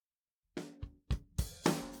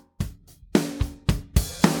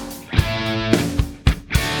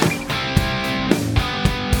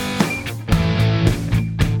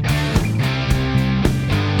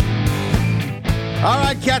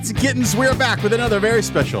right, cats and kittens, we're back with another very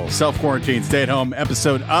special self-quarantine stay-at-home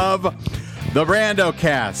episode of the Brando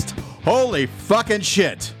Cast. Holy fucking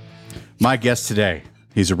shit. My guest today,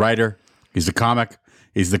 he's a writer, he's a comic,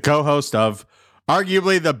 he's the co-host of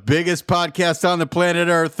arguably the biggest podcast on the planet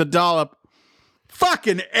Earth, The Dollop.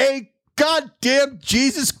 Fucking A, goddamn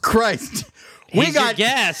Jesus Christ. He's your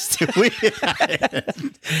guest.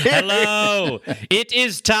 Hello. It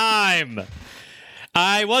is time.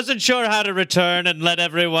 I wasn't sure how to return and let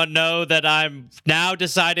everyone know that I'm now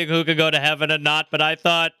deciding who can go to heaven and not, but I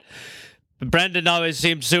thought Brendan always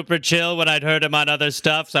seemed super chill when I'd heard him on other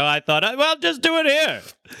stuff, so I thought, well, just do it here.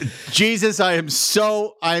 Jesus, I'm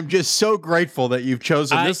just so grateful that you've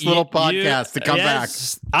chosen this little podcast to come back.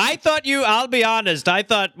 I thought I'll be honest, I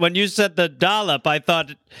thought when you said The Dollop, I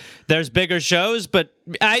thought there's bigger shows, but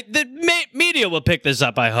the media will pick this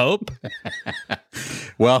up, I hope.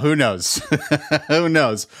 Well, who knows? Who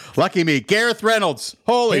knows? Lucky me. Gareth Reynolds.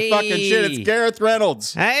 Holy fucking shit, it's Gareth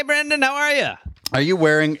Reynolds. Hey, Brendan, how are you? Are you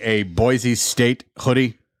wearing a Boise State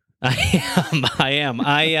hoodie? I am.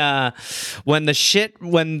 When the shit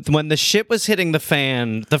was hitting the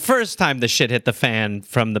fan, the first time the shit hit the fan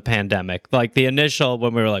from the pandemic, like the initial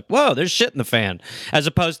when we were like, whoa, there's shit in the fan, as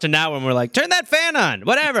opposed to now when we're like, turn that fan on,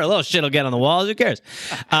 whatever, a little shit will get on the walls, who cares?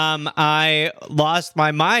 I lost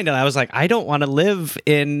my mind and I was like, I don't want to live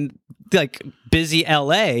in like busy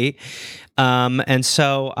LA. And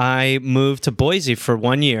so I moved to Boise for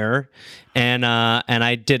 1 year. And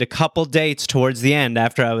I did a couple dates towards the end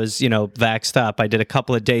after I was, vaxxed up. I did a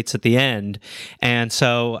couple of dates at the end. And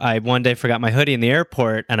so I one day forgot my hoodie in the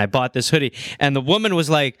airport and I bought this hoodie. And the woman was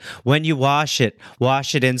like, when you wash it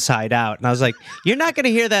inside out. And I was like, you're not going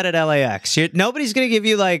to hear that at LAX. Nobody's going to give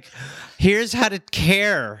you here's how to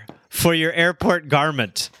care for your airport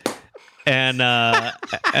garment. And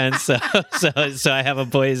so I have a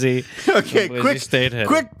Boise, State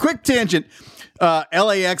hoodie. Quick tangent.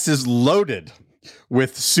 LAX is loaded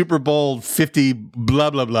with Super Bowl 50 blah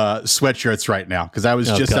blah blah sweatshirts right now because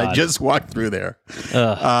I just walked through there.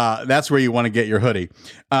 That's where you want to get your hoodie.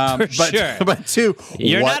 Sure. But two,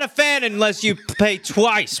 you're not a fan unless you pay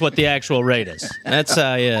twice what the actual rate is. That's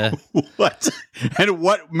yeah. What? And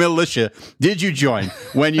what militia did you join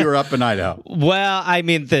when you were up in Idaho? Well, I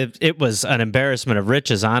mean, it was an embarrassment of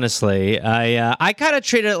riches. Honestly, I kind of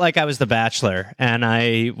treated it like I was The Bachelor, and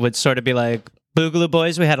I would sort of be like, Boogaloo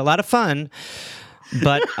Boys, we had a lot of fun,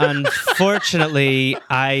 but unfortunately,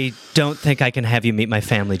 I don't think I can have you meet my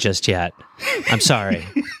family just yet. I'm sorry.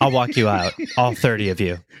 I'll walk you out, all 30 of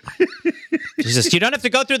you. Jesus, you don't have to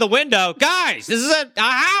go through the window. Guys, this is a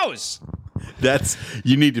house.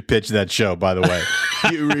 You need to pitch that show, by the way.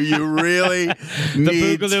 You really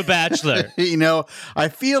need The Boogaloo Bachelor. I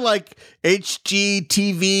feel like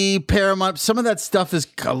HGTV, Paramount, some of that stuff is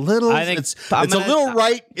a little. It's a little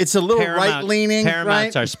right. It's a little right leaning.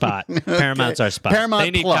 Paramount's our spot. Paramount's our spot. Paramount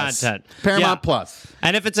they need Plus. Content. Paramount Plus.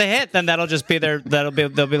 And if it's a hit, then that'll just be they'll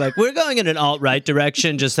be like, we're going in an alt-right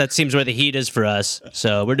direction. Just that seems where the heat is for us.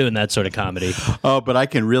 So we're doing that sort of comedy. Oh, but I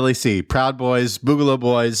can really see Proud Boys, Boogaloo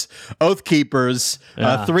Boys, Oath Keepers,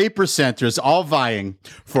 3%ers all vying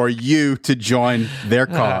for you to join their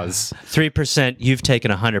cause. 3%, you've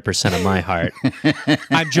taken 100% of my heart.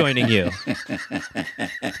 I'm joining you.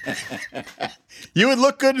 You would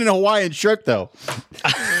look good in a Hawaiian shirt, though.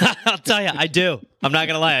 I'll tell you, I do. I'm not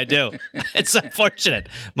going to lie, I do. It's unfortunate.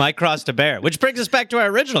 My cross to bear. Which brings us back to our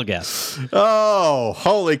original guest. Oh,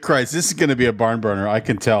 holy Christ. This is going to be a barn burner, I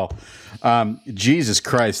can tell. Jesus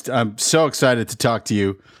Christ. I'm so excited to talk to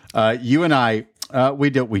you. You and I, we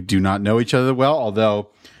do not know each other well, although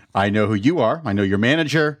I know who you are. I know your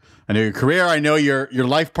manager. I know your career. I know your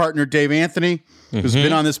life partner, Dave Anthony, who's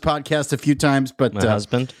been on this podcast a few times. But my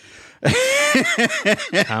husband.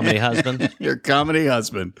 Comedy husband. Your comedy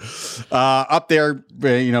husband. Up there,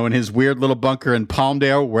 in his weird little bunker in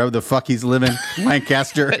Palmdale, wherever the fuck he's living,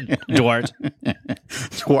 Lancaster. Duarte.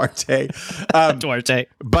 Duarte.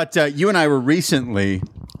 But you and I were recently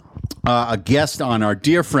a guest on our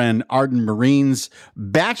dear friend Arden Marine's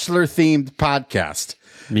Bachelor-themed podcast.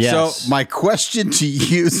 Yes. So my question to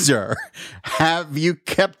you, sir, have you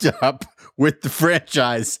kept up with the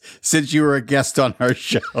franchise since you were a guest on our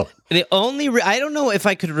show? I don't know if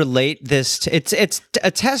I could relate this to, it's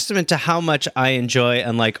a testament to how much I enjoy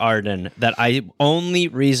and like Arden that only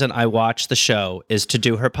reason I watch the show is to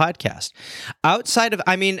do her podcast. Outside of,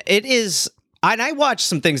 it is, and I watch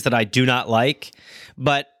some things that I do not like,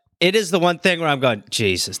 but it is the one thing where I'm going,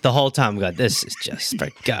 Jesus, the whole time I'm going, this is just, for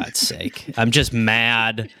God's sake, I'm just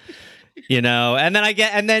mad And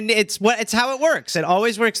then it's how it works. It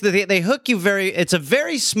always works. They hook you it's a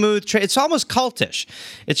very smooth it's almost cultish.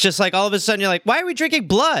 It's just like all of a sudden you're like, why are we drinking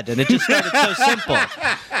blood? And it just started so simple.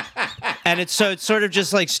 And it sort of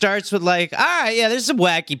just like starts with like, all right, yeah, there's some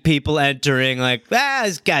wacky people entering, like,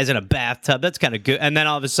 this guy's in a bathtub, that's kind of good. And then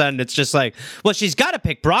all of a sudden it's just like, well, she's got to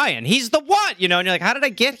pick Brian. He's the one, and you're like, how did I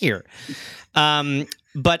get here?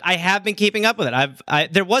 But I have been keeping up with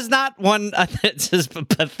it. There was not one. It's just a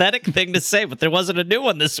pathetic thing to say, but there wasn't a new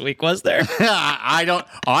one this week, was there?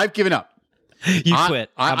 I've given up. You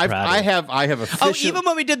quit. I'm proud of you. I have officially. Oh, even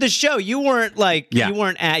when we did the show, you weren't like, you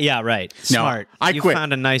weren't at, right. Smart. No, I quit. You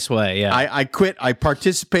found a nice way, yeah. I quit. I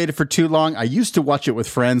participated for too long. I used to watch it with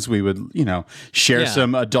friends. We would, share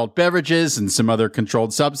some adult beverages and some other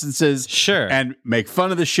controlled substances. Sure. And make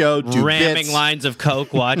fun of the show, do ramming bits. lines of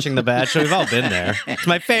Coke, watching The Bachelor. We've all been there. It's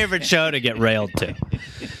my favorite show to get railed to.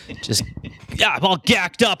 Just, I'm all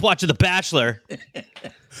gacked up watching The Bachelor.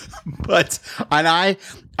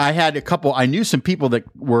 I had a couple. I knew some people that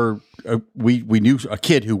were. We knew a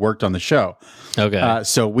kid who worked on the show. Okay.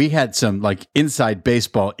 So we had some like inside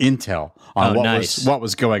baseball intel on what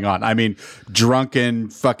was going on. I mean, drunken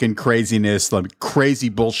fucking craziness, like crazy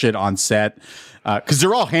bullshit on set, because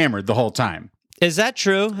they're all hammered the whole time. Is that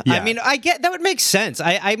true? Yeah. I mean, I get that would make sense.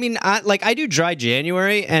 I do dry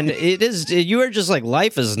January, and you are just like,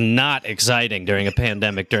 life is not exciting during a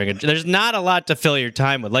pandemic. There's not a lot to fill your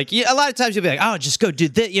time with. Like a lot of times you'll be like, oh, just go do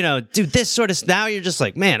this, do this sort of. Now you're just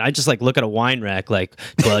like, man, I just like look at a wine rack like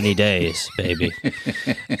 20 days, baby.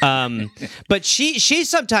 But she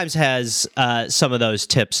sometimes has some of those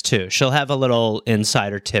tips too. She'll have a little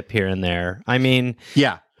insider tip here and there. I mean,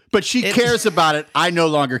 yeah. But she cares about it. I no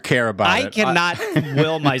longer care about it. I cannot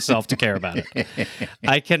will myself to care about it.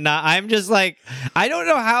 I cannot. I'm just like, I don't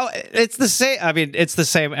know how. It's the same. I mean, it's the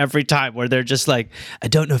same every time where they're just like, I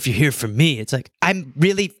don't know if you're here for me. It's like, I'm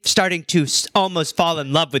really starting to almost fall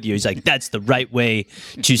in love with you. He's like, that's the right way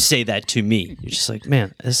to say that to me. You're just like,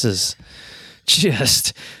 man, this is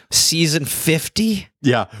just season 50.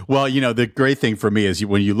 Yeah. Well, the great thing for me is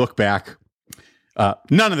when you look back,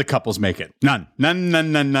 none of the couples make it. None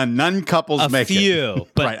couples make it. A few,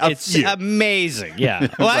 but it's amazing. Yeah.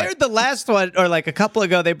 Well, I heard the last one, or like a couple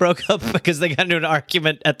ago, they broke up because they got into an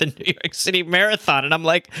argument at the New York City Marathon, and I'm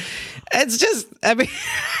like, it's just, I mean,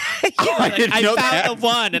 I found the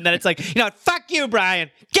one, and then it's like, fuck you,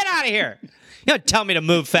 Brian, get out of here. You don't tell me to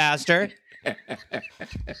move faster.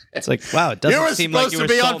 It's like, wow, it doesn't seem like you were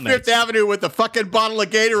supposed to be on Fifth Avenue with a fucking bottle of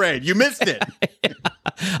Gatorade. You missed it.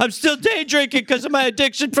 I'm still day drinking because of my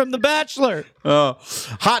addiction from The Bachelor.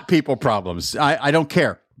 Hot people problems. I don't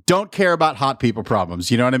care. Don't care about hot people problems.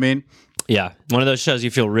 You know what I mean? Yeah. One of those shows you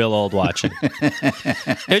feel real old watching.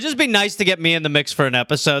 It would just be nice to get me in the mix for an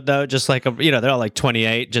episode, though. Just like, they're all like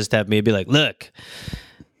 28. Just have me be like, look,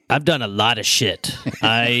 I've done a lot of shit.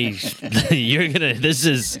 I'm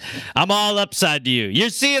all upside to you. You're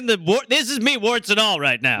seeing this is me, warts and all,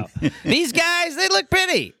 right now. These guys, they look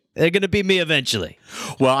pretty. They're going to be me eventually.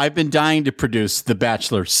 Well, I've been dying to produce The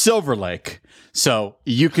Bachelor Silver Lake, so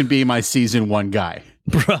you can be my season 1 guy.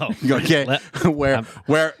 Bro. Okay.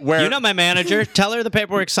 Where you know my manager. Tell her the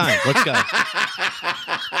paperwork's signed. Let's go.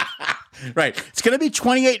 Right. It's going to be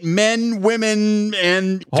 28 men, women,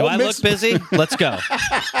 and... Do I look busy? Let's go.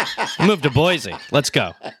 Move to Boise. Let's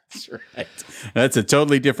go. That's right. That's a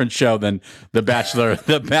totally different show than The Bachelor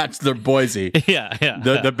Boise. Yeah.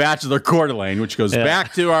 The Bachelor Coeur d'Alene, which goes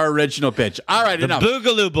back to our original pitch. All right, enough.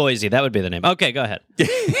 Boogaloo Boise. That would be the name. Okay, go ahead.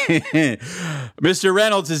 Mr.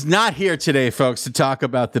 Reynolds is not here today, folks, to talk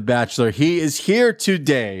about The Bachelor. He is here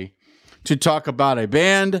today to talk about a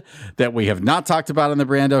band that we have not talked about on the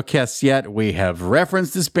Brando Cast yet. We have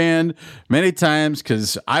referenced this band many times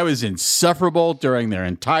because I was insufferable during their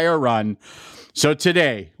entire run. So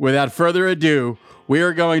today, without further ado, we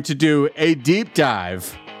are going to do a deep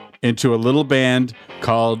dive into a little band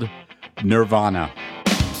called Nirvana.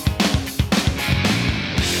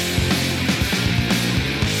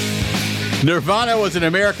 Nirvana was an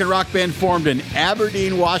American rock band formed in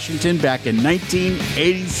Aberdeen, Washington back in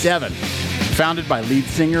 1987. Founded by lead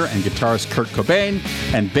singer and guitarist Kurt Cobain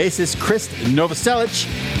and bassist Chris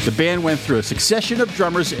Novoselic, the band went through a succession of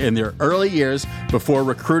drummers in their early years before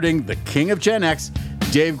recruiting the king of Gen X,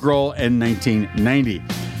 Dave Grohl, in 1990.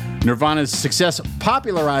 Nirvana's success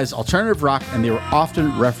popularized alternative rock, and they were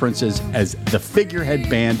often referenced as the figurehead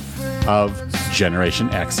band of Generation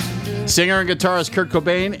X. Singer and guitarist Kurt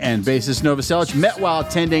Cobain and bassist Novoselic met while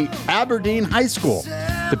attending Aberdeen High School.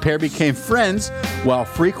 the pair became friends while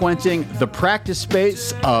frequenting the practice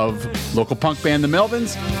space of local punk band The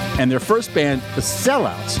Melvins, and their first band, The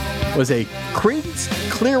Sellouts, was a Creedence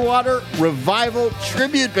Clearwater Revival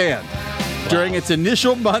tribute band. During its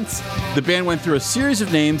initial months, the band went through a series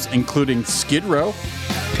of names, including Skid Row,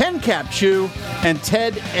 Pencap Chew, and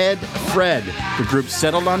Ted Ed Fred. The group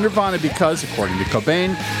settled on Nirvana because, according to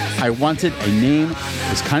Cobain, I wanted a name that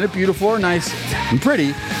was kind of beautiful or nice and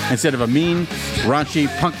pretty instead of a mean, raunchy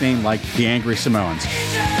punk name like the Angry Samoans.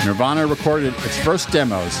 Nirvana recorded its first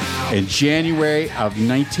demos in January of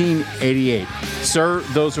 1988. Sir,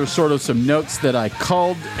 those are sort of some notes that I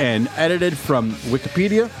culled and edited from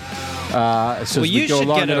Wikipedia. Well, you should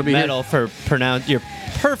get a medal for your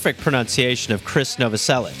perfect pronunciation of Chris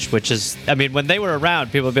Novoselic, which is, I mean, when they were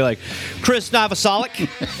around, people would be like, Chris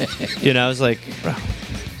Novoselic? You know, I was like,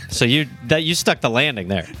 so you stuck the landing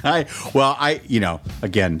there. I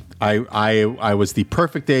was the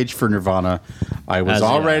perfect age for Nirvana. I was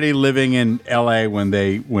already living in LA when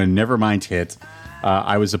Nevermind hit.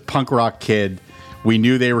 I was a punk rock kid. We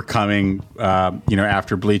knew they were coming,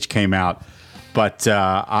 after Bleach came out. But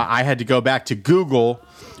I had to go back to Google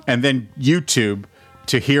and then YouTube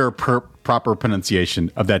to hear proper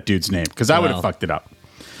pronunciation of that dude's name, because I would have fucked it up.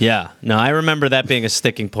 Yeah. No, I remember that being a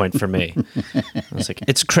sticking point for me. I was like,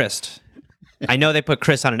 it's Chris. I know they put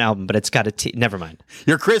Chris on an album, but it's got a T. Never mind.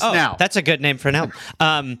 You're Chris now. That's a good name for an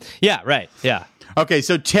album. Yeah, right. Yeah. Okay,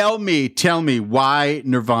 so tell me why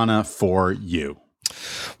Nirvana for you?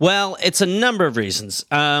 Well, it's a number of reasons.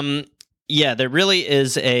 Yeah, there really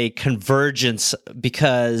is a convergence,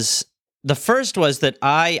 because the first was that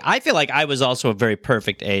I feel like I was also a very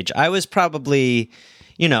perfect age. I was probably,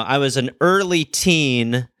 I was an early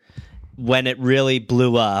teen when it really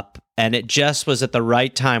blew up, and it just was at the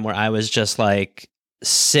right time where I was just like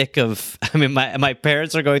sick of, my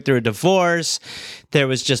parents are going through a divorce. There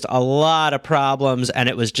was just a lot of problems, and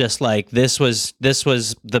it was just like, this was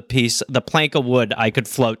the plank of wood I could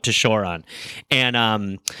float to shore on.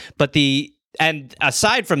 And, and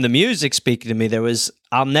aside from the music speaking to me,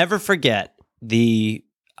 I'll never forget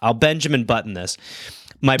I'll Benjamin Button this.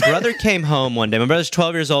 My brother came home one day. My brother's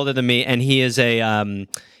 12 years older than me, and he is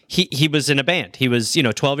he was in a band. He was,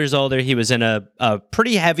 12 years older. He was in a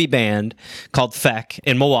pretty heavy band called Feck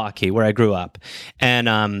in Milwaukee, where I grew up.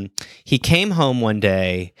 And he came home one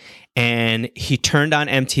day, and he turned on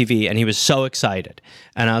MTV, and he was so excited.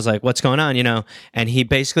 And I was like, what's going on, And he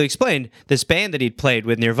basically explained this band that he'd played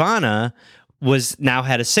with, Nirvana, now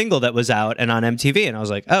had a single that was out and on MTV, and I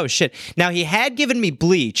was like, oh shit. Now, he had given me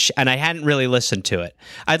Bleach, and I hadn't really listened to it.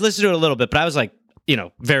 I'd listened to it a little bit, but I was like,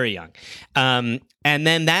 very young. And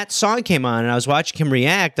then that song came on, and I was watching him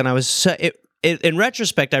react, and I was in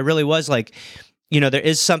retrospect, I really was like, there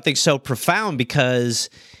is something so profound,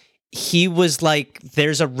 because he was like,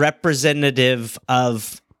 there's a representative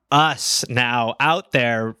of us now out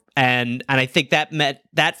there, and I think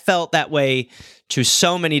that felt that way to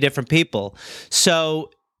so many different people.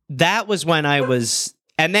 So that was when I was,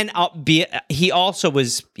 and then he also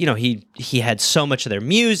was, he had so much of their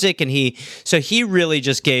music, and he really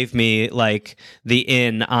just gave me like the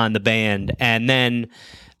in on the band. And then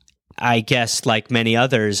I guess, like many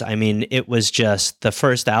others, it was just, the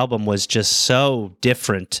first album was just so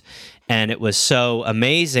different, and it was so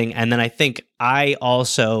amazing. And then I think I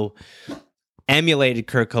also emulated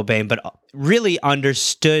Kurt Cobain, but really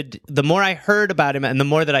understood, the more I heard about him and the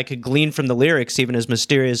more that I could glean from the lyrics, even as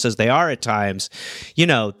mysterious as they are at times,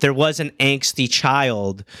 there was an angsty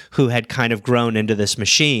child who had kind of grown into this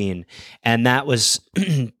machine, and that was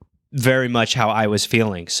very much how I was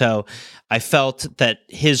feeling. So I felt that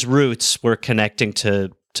his roots were connecting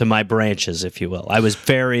to my branches, if you will. I was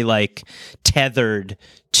very tethered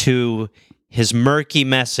to his murky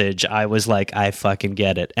message. I was like, I fucking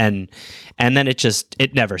get it. And then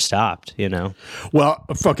it never stopped, Well,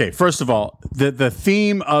 okay, first of all, the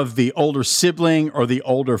theme of the older sibling or the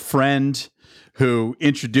older friend who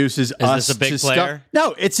introduces us this a big to player? stuff.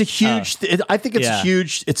 No, it's a huge, I think it's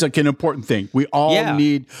huge. It's like an important thing. We all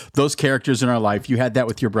need those characters in our life. You had that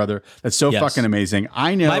with your brother. That's so fucking amazing.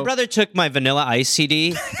 I know. My brother took my Vanilla Ice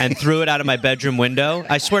CD and threw it out of my bedroom window.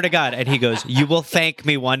 I swear to God. And he goes, "You will thank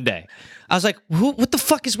me one day." I was like, what the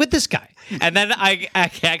fuck is with this guy? And then I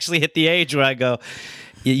actually hit the age where I go,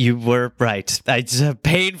 you were right. It's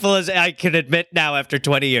painful as I can admit now after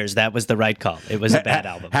 20 years. That was the right call. It was a bad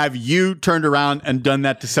album. Have you turned around and done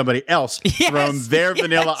that to somebody else? Thrown their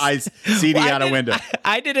Vanilla Ice CD out a window?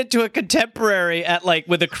 I did it to a contemporary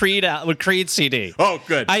with Creed CD. Oh,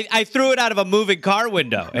 good. I threw it out of a moving car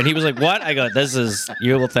window, and he was like, "What?" I go, "This is,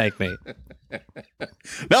 you will thank me."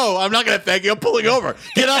 No, I'm not going to thank you. I'm pulling over.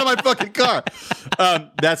 Get out of my fucking car.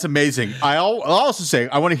 That's amazing. I'll also say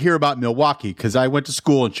I want to hear about Milwaukee because I went to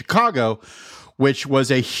school in Chicago, which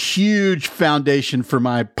was a huge foundation for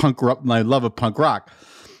my love of punk rock.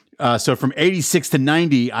 So from 86 to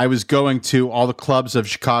 90, I was going to all the clubs of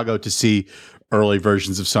Chicago to see early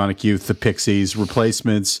versions of Sonic Youth, the Pixies,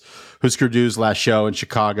 Replacements, Husker Du's last show in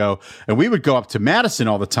Chicago. And we would go up to Madison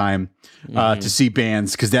all the time to see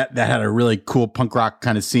bands because that had a really cool punk rock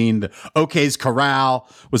kind of scene. The OK's Corral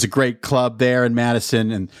was a great club there in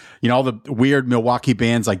Madison. And, all the weird Milwaukee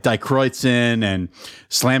bands like Die Kreutzen and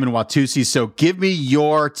Slam and Watusi. So give me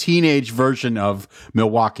your teenage version of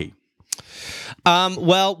Milwaukee.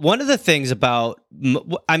 Well, one of the things about,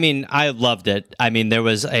 I loved it. There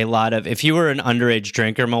was a lot of, if you were an underage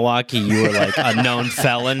drinker in Milwaukee, you were like a known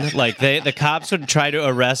felon. Like the cops would try to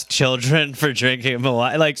arrest children for drinking in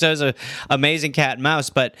Milwaukee. So it was an amazing cat and mouse.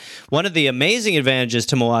 But one of the amazing advantages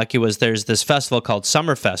to Milwaukee was there's this festival called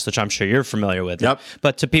Summerfest, which I'm sure you're familiar with. Yep.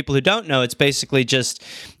 But to people who don't know, it's basically just,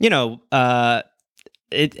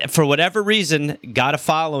 it, for whatever reason, got a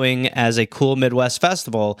following as a cool Midwest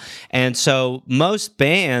festival. And so most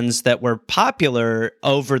bands that were popular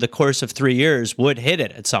over the course of 3 years would hit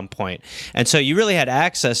it at some point. And so you really had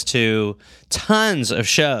access to tons of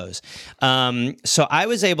shows. So I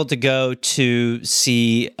was able to go to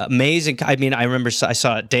see amazing... I remember I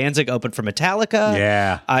saw Danzig open for Metallica.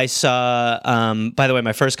 Yeah. I saw... by the way,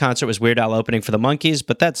 my first concert was Weird Al opening for the Monkees,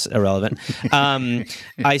 but that's irrelevant.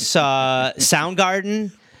 I saw Soundgarden.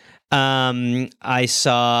 There's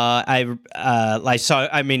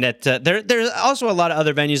also a lot of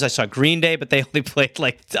other venues. I saw Green Day, but they only played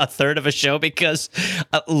like a third of a show because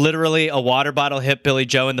literally a water bottle hit Billy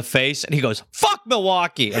Joe in the face and he goes, "Fuck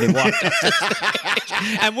Milwaukee." And he walked up the stage.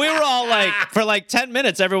 And we were all like, for like 10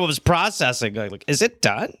 minutes, everyone was processing. Like, is it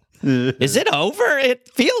done? Is it over? It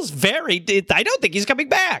feels I don't think he's coming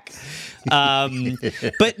back.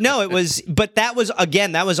 But no, that was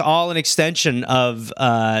all an extension of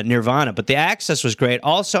Nirvana, but the access was great.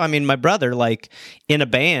 Also, my brother, like in a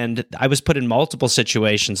band, I was put in multiple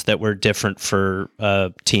situations that were different for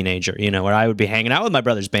a teenager, where I would be hanging out with my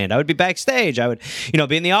brother's band. I would be backstage. I would,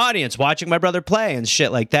 be in the audience watching my brother play and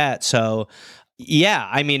shit like that. So yeah,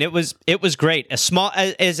 it was great.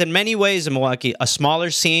 As in many ways in Milwaukee, a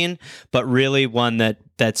smaller scene, but really one that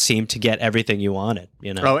seemed to get everything you wanted.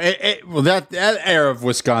 Oh, well, that era of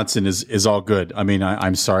Wisconsin is all good.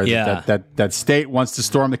 I'm sorry that state wants to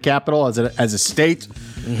storm the Capitol as a state.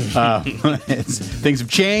 Things have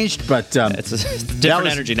changed, but it's a different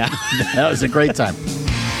energy now. That was a great time.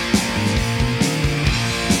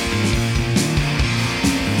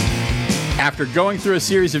 After going through a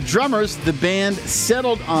series of drummers, the band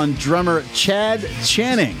settled on drummer Chad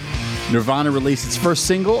Channing. Nirvana released its first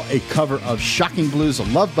single, a cover of Shocking Blues'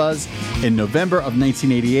 Love Buzz, in November of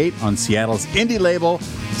 1988 on Seattle's indie label,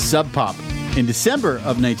 Sub Pop. In December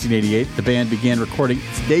of 1988, the band began recording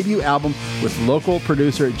its debut album with local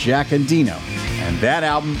producer Jack Endino, and that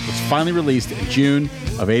album was finally released in June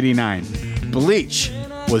of '89. Bleach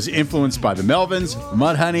was influenced by the Melvins,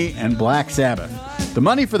 Mudhoney, and Black Sabbath. The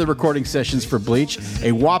money for the recording sessions for Bleach,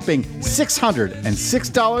 a whopping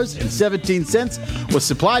 $606.17, was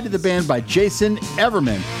supplied to the band by Jason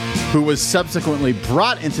Everman, who was subsequently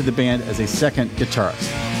brought into the band as a second guitarist.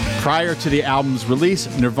 Prior to the album's release,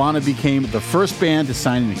 Nirvana became the first band to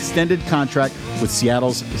sign an extended contract with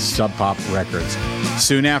Seattle's Sub Pop Records.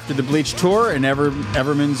 Soon after the Bleach tour and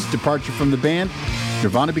Everman's departure from the band,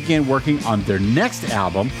 Nirvana began working on their next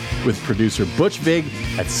album with producer Butch Vig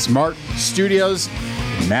at Smart Studios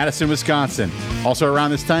in Madison, Wisconsin. Also around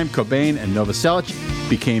this time, Cobain and Novoselic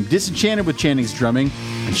became disenchanted with Channing's drumming,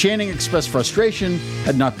 and Channing expressed frustration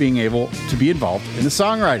at not being able to be involved in the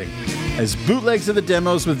songwriting. As bootlegs of the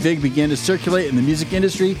demos with Vig began to circulate in the music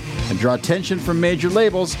industry and draw attention from major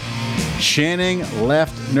labels, Channing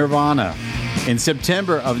left Nirvana. In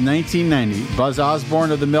September of 1990, Buzz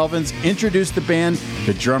Osborne of the Melvins introduced the band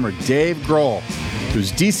to drummer Dave Grohl,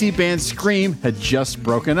 whose DC band Scream had just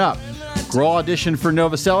broken up. Grohl auditioned for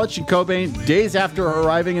Novoselic and Cobain days after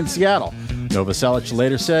arriving in Seattle. Novoselic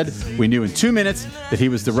later said, "We knew in 2 minutes that he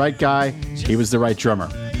was the right guy, he was the right drummer."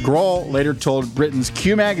 Grohl later told Britain's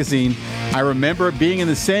Q magazine, "I remember being in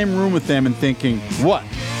the same room with them and thinking, what,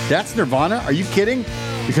 that's Nirvana? Are you kidding?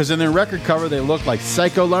 Because in their record cover, they looked like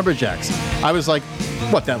psycho lumberjacks. I was like,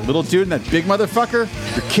 what, that little dude and that big motherfucker?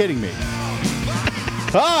 You're kidding me."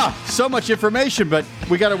 So much information, but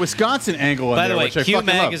we got a Wisconsin angle in By there, the way, which I Q fucking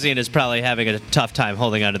love. Magazine is probably having a tough time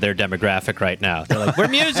holding on to their demographic right now. They're like, we're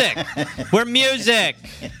music. We're music.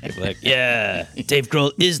 People are like, yeah, Dave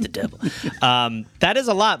Grohl is the devil. That is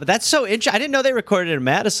a lot, but that's so interesting. I didn't know they recorded in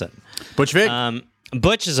Madison. Butch Vig.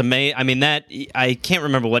 Butch is amazing. I mean, I can't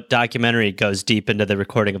remember what documentary goes deep into the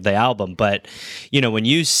recording of the album, but, when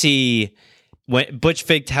you see Butch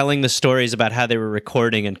Vig telling the stories about how they were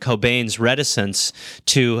recording and Cobain's reticence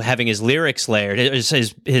to having his lyrics layered,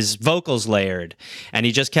 his vocals layered, and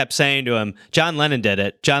he just kept saying to him, John Lennon did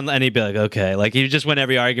it. And he'd be like, okay. Like, he just win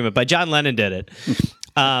every argument, but John Lennon did it.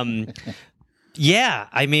 Yeah,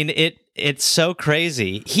 I mean, it's so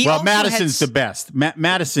crazy. Madison's the best.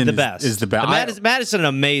 Madison the best. is the best. Madison, an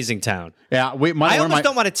amazing town. Yeah, I almost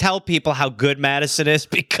don't want to tell people how good Madison is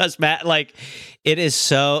because it is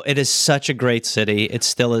such a great city. It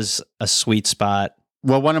still is a sweet spot.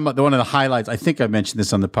 Well, one of the highlights, I think I mentioned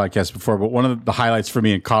this on the podcast before, but one of the highlights for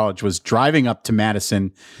me in college was driving up to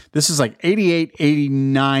Madison. This is like 88,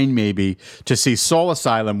 89 maybe, to see Soul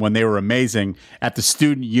Asylum when they were amazing at the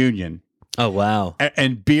Student Union. Oh, wow.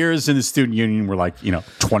 And beers in the Student Union were like,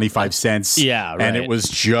 25 cents. Yeah, right. And it was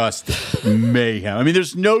just mayhem. I mean,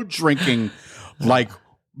 there's no drinking like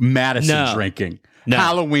Madison drinking. No.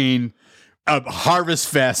 Halloween, Harvest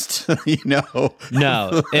Fest, No,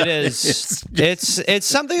 it is. It's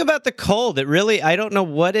something about the cold. It really, I don't know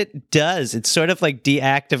what it does. It sort of like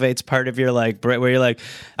deactivates part of your where you're like,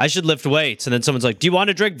 I should lift weights. And then someone's like, do you want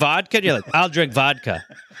to drink vodka? And you're like, I'll drink vodka.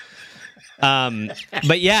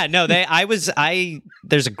 But yeah, no, there's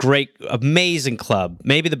a great, amazing club.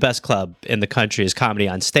 Maybe the best club in the country is Comedy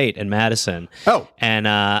on State in Madison. Oh. And,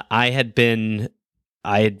 I had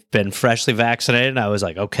been freshly vaccinated and I was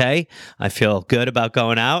like, okay, I feel good about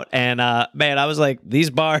going out. And, man, I was like, these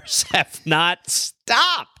bars have not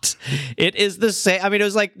stopped. It is the same. I mean, it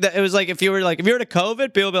was like if you were to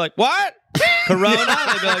COVID, people would be like, what? Corona?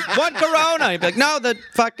 They'd be like, what Corona? You'd be like, no, the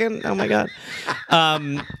fucking, oh my God.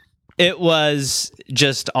 It was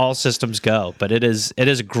just all systems go, but it is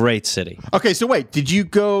a great city. Okay, so wait, did you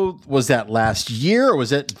go? Was that last year or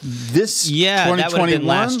was it this? Yeah, 2021? that would have been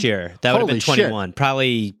last year. That would have been 21. Shit.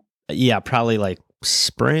 Probably like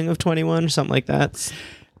spring of 21 or something like that.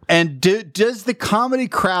 And does the comedy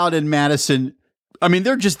crowd in Madison? I mean,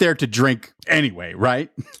 they're just there to drink anyway, right?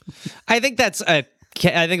 I think that's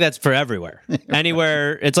for everywhere.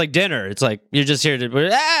 Anywhere, it's like dinner. It's like you're just here to.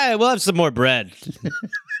 We'll have some more bread.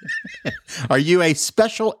 Are you a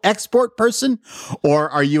special export person or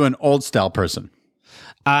are you an old style person?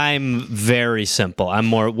 I'm very simple. I'm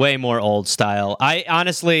way more old style. I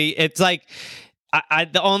honestly, it's like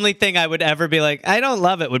the only thing I would ever be like, I don't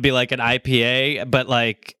love it would be like an IPA, but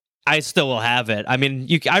like I still will have it. I mean,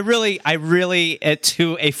 I really,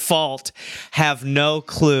 to a fault, have no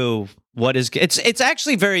clue what is good. It's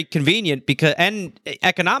actually very convenient and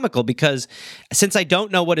economical because since I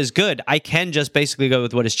don't know what is good, I can just basically go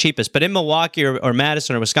with what is cheapest. But in Milwaukee or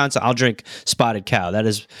Madison or Wisconsin, I'll drink Spotted Cow. That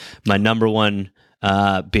is my number one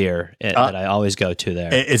beer that I always go to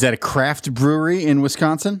there. Is that a craft brewery in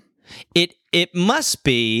Wisconsin? It must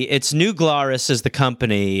be. It's New Glarus is the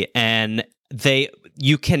company, and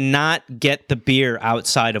you cannot get the beer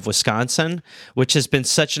outside of Wisconsin, which has been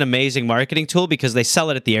such an amazing marketing tool because they sell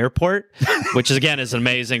it at the airport, which is again is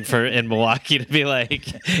amazing for in Milwaukee to be like.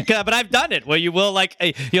 But I've done it where you will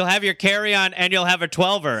you'll have your carry-on and you'll have a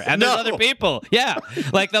 12er, and there's other people, yeah,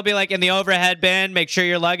 like they'll be like in the overhead bin. Make sure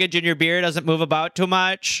your luggage and your beer doesn't move about too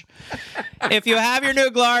much. If you have your New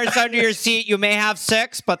Glarus under your seat, you may have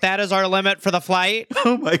 6, but that is our limit for the flight.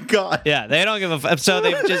 Oh my God! Yeah, they don't give a fuck. So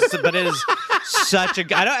they've just, but it is such a.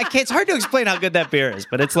 It's hard to explain how good that beer is,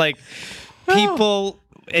 but it's like people.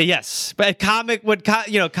 Yes, but comics will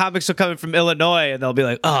come in from Illinois and they'll be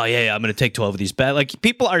like, "Oh yeah, I'm going to take 12 of these bags." Like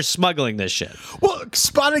people are smuggling this shit. Well,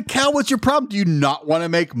 Spotted Cow, what's your problem? Do you not want to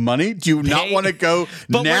make money? Do you not want to go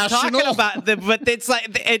but national? We're talking about but it's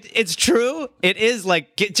like it's true. It is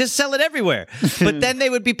like just sell it everywhere. But then they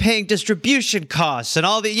would be paying distribution costs and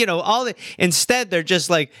all the. Instead, they're just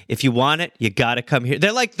like, if you want it, you got to come here.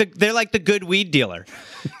 They're like the good weed dealer,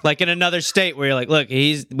 like in another state where you're like, look,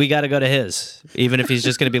 we got to go to his, even if he's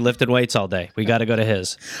just going to be lifting weights all day. We got to go to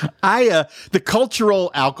his. The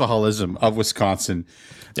cultural alcoholism of Wisconsin.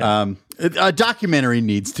 A documentary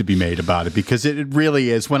needs to be made about it because it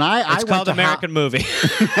really is. When it's called American Movie.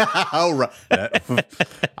 Oh, right.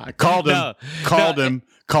 I called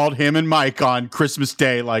him and Mike on Christmas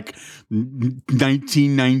Day, like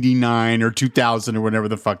 1999 or 2000 or whenever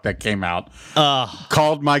the fuck that came out.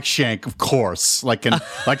 Called Mike Shank, of course, like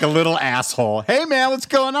a little asshole. Hey man, what's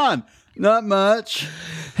going on? Not much.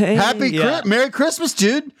 Hey, Merry Christmas,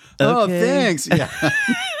 dude. Oh, Okay. thanks. Yeah,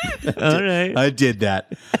 All right. I did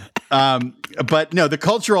that. But no, the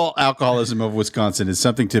cultural alcoholism of Wisconsin is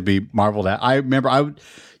something to be marveled at. I remember I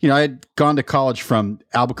had gone to college from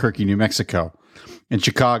Albuquerque, New Mexico, in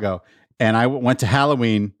Chicago, and I went to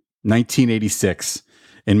Halloween 1986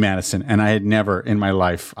 in Madison, and I had never in my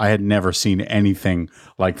life, seen anything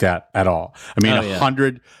like that at all. I mean,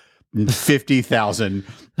 150,000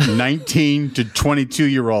 19 to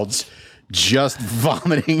 22-year-olds just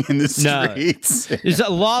vomiting in the streets. It's a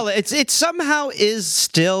lawless. It somehow is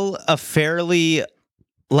still a fairly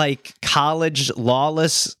like college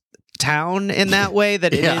lawless town in that way,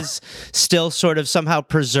 that it is still sort of somehow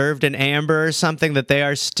preserved in amber or something, that they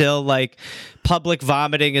are still like public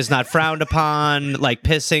vomiting is not frowned upon, like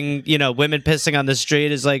pissing, women pissing on the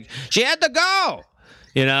street is like, she had to go,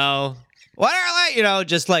 what are they,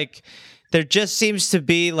 just like, there just seems to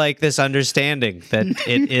be like this understanding that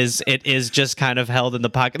it is just kind of held in the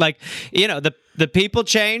pocket. Like, the people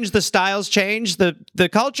change, the styles change, the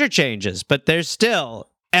culture changes, but there's still,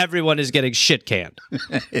 everyone is getting shit canned.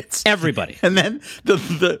 It's everybody. And then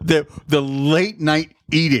the late night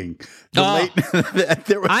eating.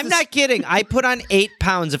 I'm not kidding. I put on 8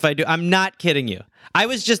 pounds if I do. I'm not kidding you.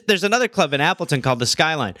 There's another club in Appleton called the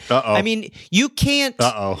Skyline. Uh-oh. I mean, you can't,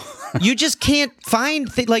 you just can't find,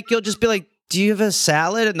 you'll just be like, do you have a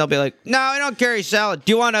salad? And they'll be like, no, I don't carry salad.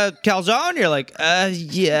 Do you want a calzone? You're like,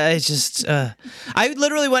 yeah, it's just, I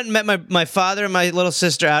literally went and met my father and my little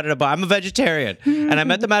sister out at a bar. I'm a vegetarian. And I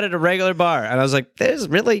met them out at a regular bar. And I was like,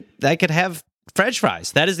 I could have French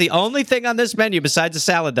fries. That is the only thing on this menu besides a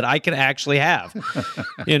salad that I can actually have,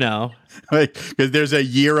 Because there's a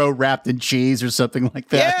gyro wrapped in cheese or something like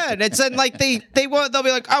that. Yeah, and it's like they'll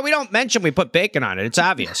be like, oh, we don't mention we put bacon on it. It's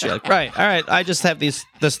obvious. You're like, right, all right. I just have this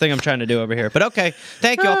thing I'm trying to do over here. But okay,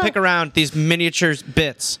 thank you. I'll pick around these miniature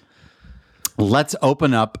bits. Let's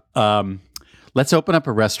open up a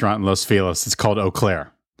restaurant in Los Feliz. It's called Eau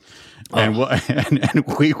Claire. And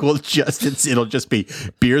we will it'll just be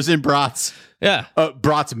beers and brats. Yeah.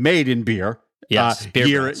 Brats made in beer. Yes,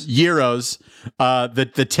 gyros,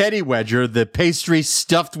 the teddy wedger, the pastry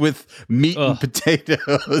stuffed with meat and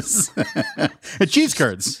potatoes, and cheese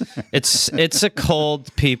curds. It's a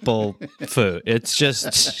cold people food. It's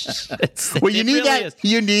just you need that. Is.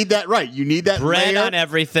 You need that, right? You need that bread layer. On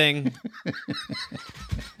everything.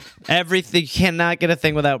 Everything. You cannot get a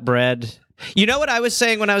thing without bread. You know what I was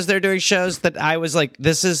saying when I was there doing shows? That I was like,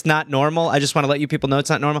 this is not normal. I just want to let you people know it's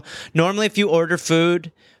not normal. Normally, if you order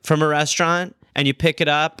food from a restaurant and you pick it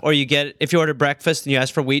up, or if you order breakfast and you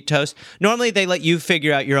ask for wheat toast, normally they let you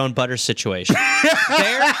figure out your own butter situation.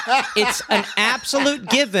 There, it's an absolute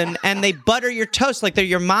given, and they butter your toast like they're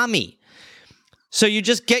your mommy. So you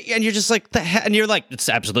just and you're just like, and you're like, it's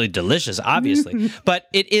absolutely delicious, obviously, but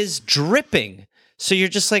it is dripping. So you're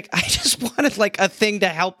just like, I just wanted like a thing to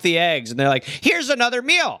help the eggs. And they're like, here's another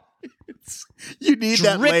meal. You need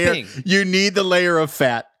that layer. You need the layer of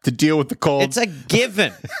fat to deal with the cold. It's a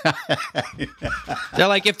given. They're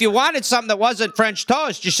like, if you wanted something that wasn't French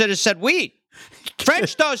toast, you should have said wheat.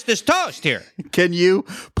 French toast is toast here. Can you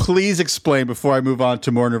please explain, before I move on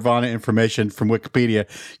to more Nirvana information from Wikipedia,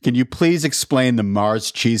 can you please explain the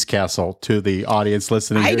Mars Cheese Castle to the audience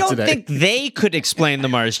listening here today? I don't think they could explain the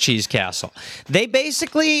Mars Cheese Castle. They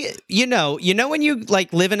basically, you know when you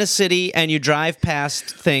like live in a city and you drive past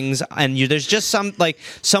things and there's just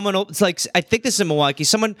someone, it's like, I think this is in Milwaukee,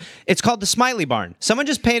 it's called the Smiley Barn. Someone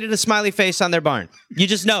just painted a smiley face on their barn. You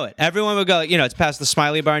just know it. Everyone would go, it's past the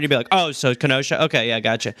Smiley Barn. You'd be like, oh, so Kenosha? Okay, yeah,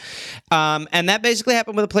 gotcha. And that basically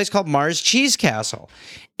happened with a place called Mars Cheese Castle.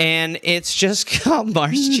 And it's just called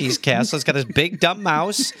Mars Cheese Castle. It's got this big dumb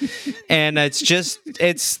mouse, and it's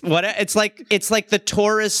like the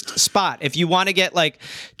tourist spot. If you want to get like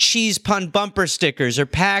cheese pun bumper stickers or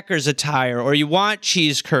Packers attire, or you want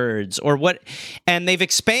cheese curds or what, and they've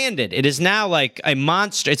expanded. It is now like a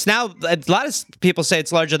monster. It's now, a lot of people say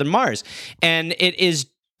it's larger than Mars, and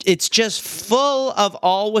it's just full of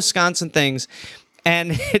all Wisconsin things.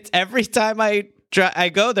 And it's every time I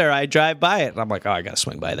go there, I drive by it, and I'm like, oh, I gotta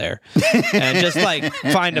swing by there, and just like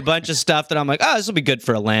find a bunch of stuff that I'm like, oh, this will be good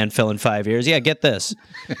for a landfill in 5 years. Yeah, get this,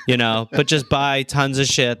 but just buy tons of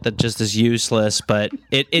shit that just is useless. But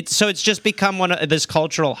so it's just become this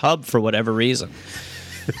cultural hub for whatever reason.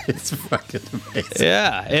 It's fucking amazing.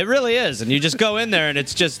 Yeah, it really is. And you just go in there, and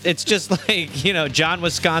it's just like John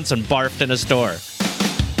Wisconsin barfed in a store.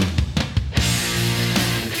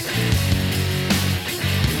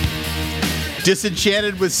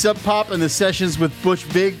 Disenchanted with Sub Pop and the sessions with Bush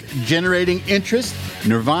Vig generating interest.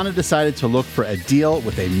 Nirvana decided to look for a deal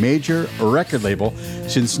with a major record label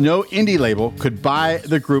since no indie label could buy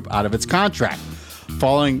the group out of its contract.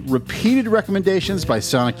 Following repeated recommendations by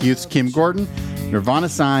Sonic Youth's Kim Gordon, Nirvana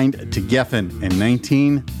signed to Geffen in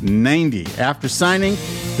 1990. After signing,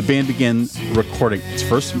 the band began recording its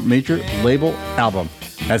first major label album,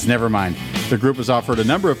 as Nevermind. The group was offered a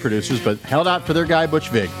number of producers, but held out for their guy, Butch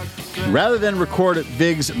Vig. Rather than record at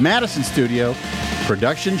Vig's Madison studio,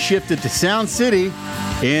 production shifted to Sound City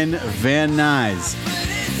in Van Nuys.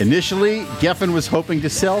 Initially, Geffen was hoping to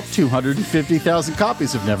sell 250,000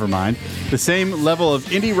 copies of Nevermind, the same level of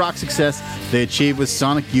indie rock success they achieved with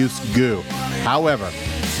Sonic Youth's Goo. However,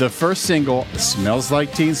 the first single, Smells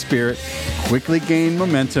Like Teen Spirit, quickly gained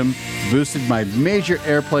momentum, boosted by major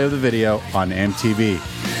airplay of the video on MTV.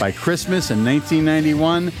 By Christmas in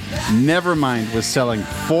 1991, Nevermind was selling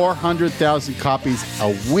 400,000 copies a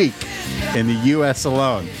week in the U.S.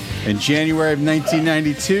 alone. In January of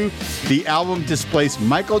 1992, the album displaced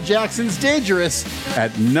Michael Jackson's Dangerous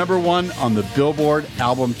at #1 on the Billboard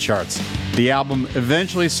album charts. The album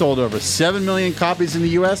eventually sold over 7 million copies in the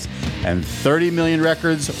U.S. and 30 million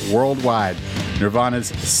records worldwide. Nirvana's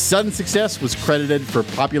sudden success was credited for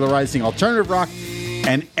popularizing alternative rock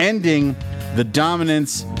and ending the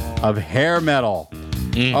dominance of hair metal.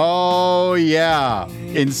 Oh, yeah.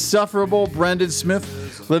 Insufferable Brendan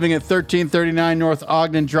Smith, living at 1339 North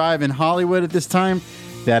Ogden Drive in Hollywood at this time.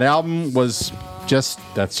 That album was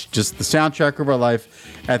that's just the soundtrack of our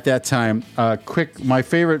life at that time. My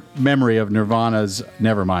favorite memory of Nirvana's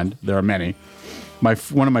Nevermind, there are many.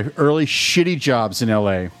 One of my early shitty jobs in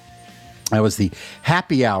LA, I was the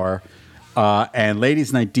happy hour and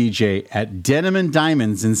ladies' night DJ at Denim and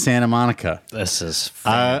Diamonds in Santa Monica. This is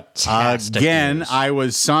fantastic. Again, news. I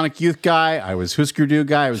was Sonic Youth guy, I was Husker Du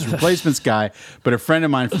guy, I was Replacements guy, but a friend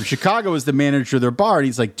of mine from Chicago was the manager of their bar, and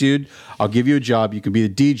he's like, dude, I'll give you a job. You can be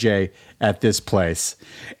the DJ at this place.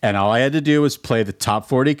 And all I had to do was play the top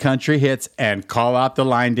 40 country hits and call out the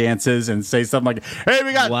line dances and say something like, hey,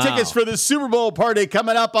 we got tickets for the Super Bowl party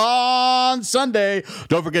coming up on Sunday.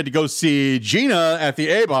 Don't forget to go see Gina at the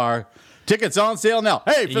A-Bar. Tickets on sale now.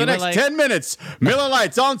 Hey, for the next 10 minutes, Miller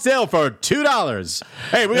Lite's on sale for $2.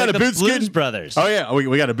 Hey, we got a Boot Scootin' Brothers. Oh, yeah.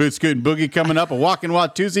 We got a Boot Scootin' Boogie coming up, a Walkin'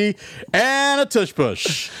 Watusi, and a Tush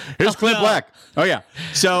Push. Here's Clint Black. Oh, yeah.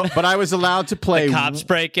 So, but I was allowed to play. The cops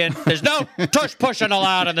break in. There's no tush pushing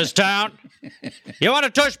allowed in this town. You want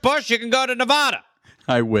a tush push, you can go to Nevada.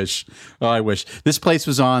 I wish. Oh, I wish. This place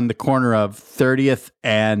was on the corner of 30th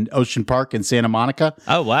and Ocean Park in Santa Monica.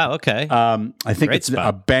 Oh, wow. Okay. I think Great it's spot.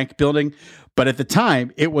 a bank building. But at the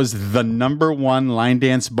time, it was the #1 line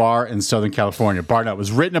dance bar in Southern California. Bar that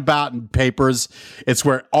was written about in papers. It's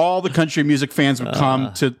where all the country music fans would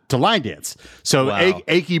come to line dance. So Wow.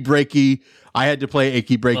 Achy Breaky, I had to play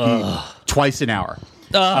Achy Breaky twice an hour.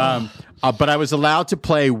 But I was allowed to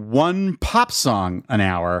play one pop song an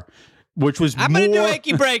hour, which was I'm more... going to do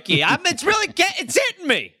achy breaky. It's hitting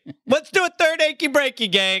me. Let's do a third achy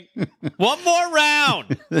breaky, gang. One more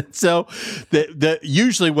round. So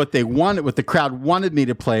usually what the crowd wanted me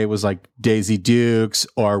to play was like Daisy Dukes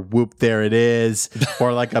or Whoop There It Is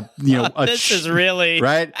or like a This is really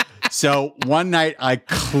right. So one night I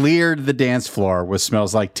cleared the dance floor with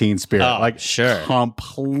Smells Like Teen Spirit. Oh, sure.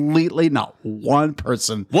 Completely, not one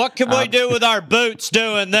person. What can we do with our boots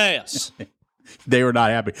doing this? They were not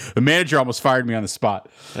happy. The manager almost fired me on the spot.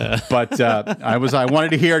 But I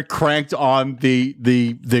wanted to hear it cranked on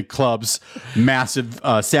the club's massive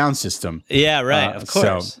sound system. Yeah, right. Of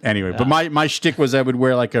course. So anyway, but my shtick was I would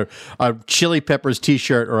wear like a Chili Peppers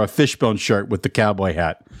t-shirt or a Fishbone shirt with the cowboy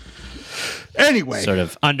hat. Anyway, Sort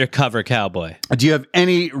of undercover cowboy. do you have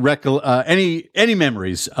any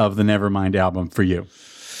memories of the Nevermind album for you?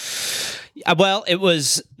 Well, it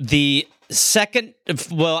was the second.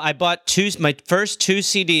 Well, I bought my first two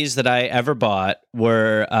CDs that I ever bought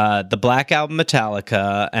were the Black Album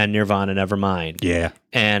Metallica and Nirvana Nevermind. Yeah.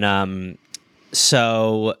 And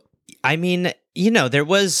so I mean, there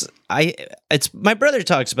was it's my brother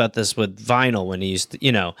talks about this with vinyl when he used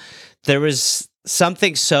to, there was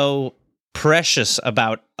something so precious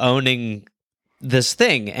about owning this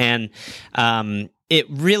thing, and it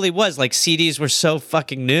really was like CDs were so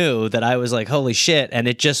fucking new that I was like, holy shit. And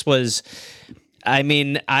it just was, I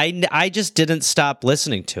mean, I just didn't stop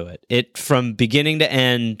listening to it. It from beginning to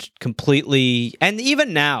end completely. And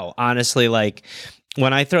even now, honestly, like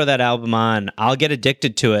when I throw that album on, I'll get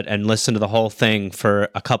addicted to it and listen to the whole thing for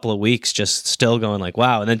a couple of weeks, just still going like,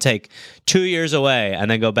 wow. And then take 2 years away and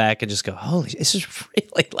then go back and just go, holy, this is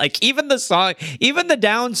really like even the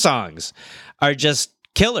down songs are just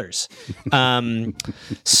killers.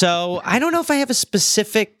 So I don't know if I have a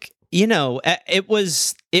specific it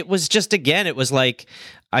was just, again, it was like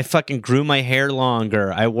I fucking grew my hair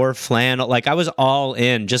longer. I wore flannel. Like, I was all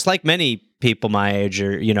in, just like many people my age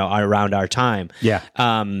or, are around our time. Yeah.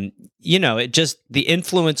 It just, the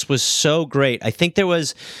influence was so great. I think there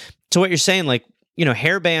was, to what you're saying, like,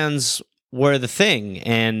 hair bands were the thing,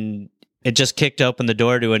 and it just kicked open the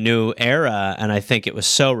door to a new era. And I think it was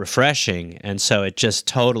so refreshing. And so it just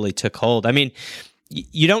totally took hold. I mean,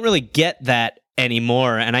 you don't really get that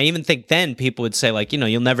anymore. And I even think then people would say, like,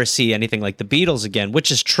 you'll never see anything like the Beatles again,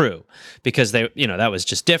 which is true, because they, that was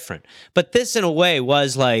just different. But this, in a way,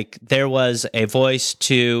 was like there was a voice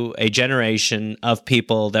to a generation of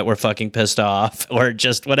people that were fucking pissed off or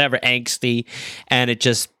just whatever, angsty, and it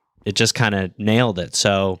just kind of nailed it.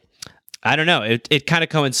 So I don't know. It kind of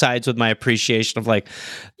coincides with my appreciation of, like,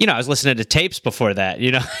 I was listening to tapes before that.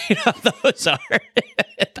 Those are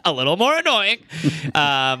a little more annoying.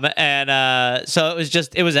 So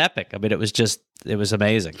it was epic. I mean, it was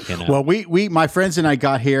amazing. Well, my friends and I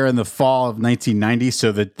got here in the fall of 1990.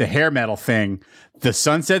 So the hair metal thing, the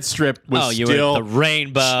Sunset Strip was still the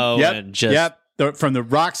Rainbow. Yep, and just. Yep. From the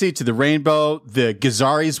Roxy to the Rainbow, the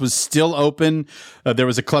Gazzari's was still open. There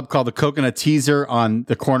was a club called the Coconut Teaser on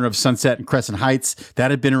the corner of Sunset and Crescent Heights that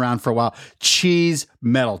had been around for a while. Cheese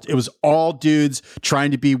metal. It was all dudes trying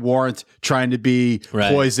to be Warrant, trying to be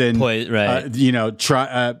Poison, trying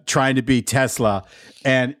to be Tesla,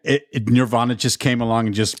 and Nirvana just came along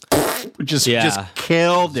and just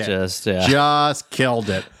killed it. Just killed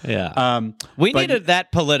it. Yeah. We needed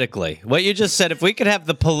that politically. What you just said, if we could have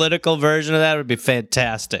the political version of that, it would be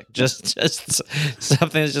fantastic. Just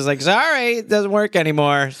something that's just like, sorry, it doesn't work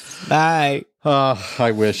anymore. Bye.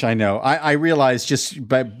 I wish. I know. I realize, just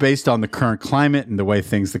based on the current climate and the way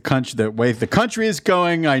the country is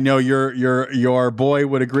going, I know your boy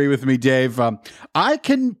would agree with me, Dave. I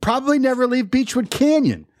can probably never leave Beechwood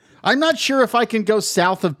Canyon. I'm not sure if I can go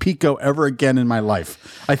south of Pico ever again in my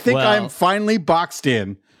life. I think I'm finally boxed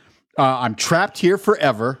in. I'm trapped here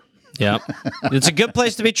forever. Yeah, it's a good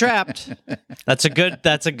place to be trapped. That's a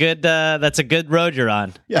good road you're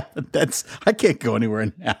on. Yeah, I can't go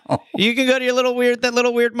anywhere now. You can go to that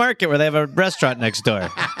little weird market where they have a restaurant next door.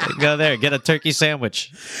 Go there, get a turkey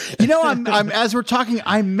sandwich. I'm as we're talking,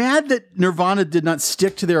 I'm mad that Nirvana did not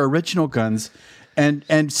stick to their original guns and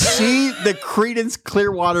see the Creedence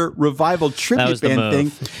Clearwater Revival tribute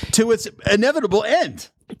band thing to its inevitable end.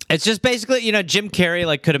 It's just basically, Jim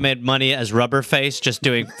Carrey could have made money as Rubberface just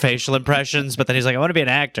doing facial impressions, but then he's like, I want to be an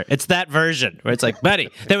actor. It's that version where it's like, buddy,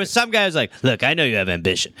 there was some guy who's like, look, I know you have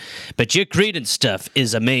ambition, but your Creedence stuff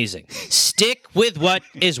is amazing. Stick with what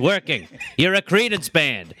is working. You're a Creedence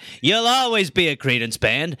band. You'll always be a Creedence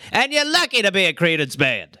band, and you're lucky to be a Creedence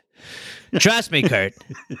band. Trust me, Kurt.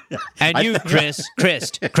 And you, Chris.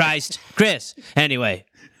 Anyway.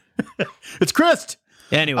 It's Chris.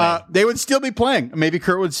 Anyway. They would still be playing. Maybe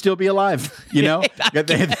Kurt would still be alive,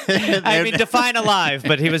 I mean, define alive,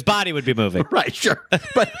 but his body would be moving. Right, sure.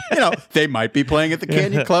 But, they might be playing at the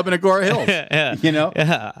Canyon Club in Agora Hills. Yeah.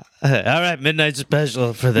 Yeah. All right, midnight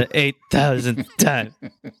special for the 8,000th time.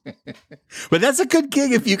 But that's a good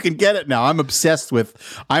gig if you can get it now. I'm obsessed with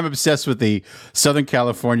the Southern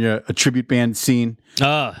California tribute band scene.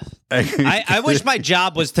 I wish my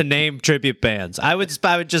job was to name tribute bands. I would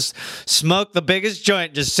just smoke the biggest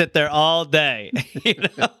joint, just sit there all day,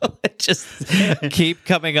 just keep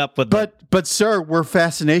coming up with. But sir, we're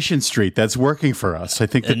Fascination Street. That's working for us. I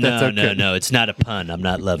think that's okay. No, it's not a pun. I'm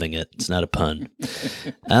not loving it. It's not a pun.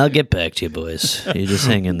 I'll get back to you, boys. You just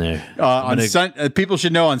hang in there. People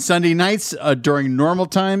should know on Sunday nights during normal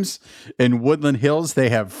times in Woodland Hills, they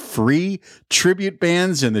have free tribute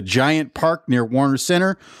bands in the giant park near Warner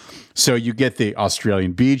Center. So you get the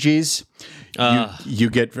Australian Bee Gees. You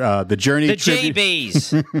get the Journey. The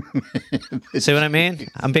JBs. See what I mean?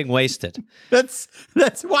 I'm being wasted. That's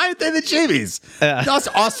why aren't they the JBs?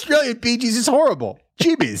 Australian Bee Gees is horrible.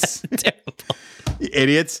 JBs. Terrible.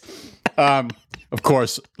 Idiots. Of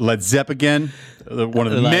course, Led Zeppelin, one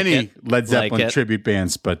of the many Led Zeppelin tribute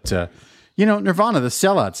bands, but Nirvana, the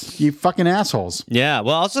sellouts, you fucking assholes. Yeah,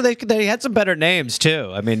 well, also they had some better names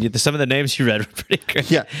too. I mean, some of the names you read were pretty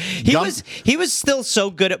great. Yeah, he was still so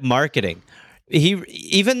good at marketing.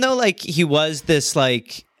 Even though he was this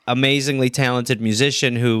amazingly talented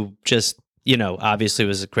musician who just obviously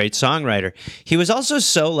was a great songwriter. He was also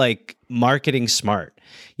so marketing smart.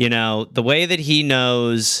 The way that he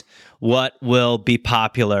knows what will be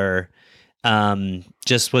popular.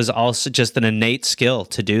 Just was also just an innate skill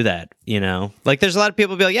to do that, there's a lot of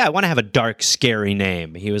people be like, yeah, I want to have a dark, scary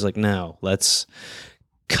name. He was like, no, let's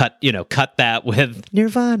cut that with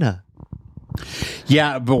Nirvana.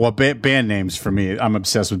 Yeah, but well, band names for me, I'm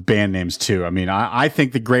obsessed with band names too. I mean, I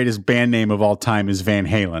think the greatest band name of all time is Van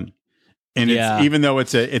Halen. And it's, even though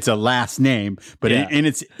it's a last name, but in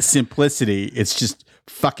its simplicity, it's just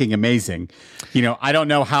fucking amazing. You know, I don't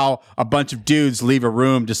know how a bunch of dudes leave a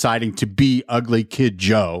room deciding to be Ugly Kid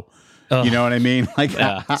Joe. You know what I mean? Like,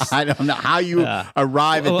 I don't know how you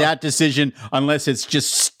arrive at that decision unless it's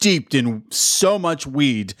just steeped in so much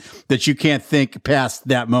weed that you can't think past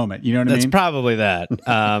that moment. You know what I mean? That's probably that.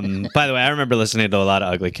 By the way, I remember listening to a lot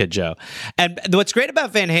of Ugly Kid Joe. And what's great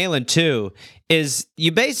about Van Halen, too, is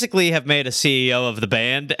you basically have made a CEO of the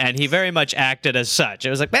band, and he very much acted as such. It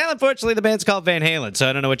was like, well, unfortunately, the band's called Van Halen, so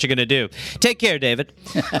I don't know what you're going to do. Take care, David.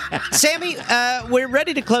 Sammy, we're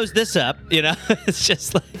ready to close this up. You know, it's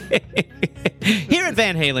just like here at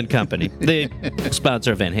Van Halen Company, the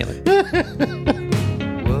sponsor of Van Halen.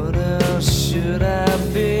 What else should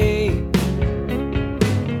I be?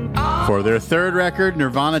 For their third record,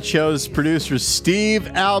 Nirvana chose producer Steve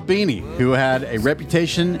Albini, who had a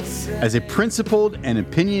reputation as a principled and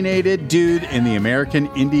opinionated dude in the American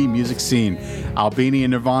indie music scene. Albini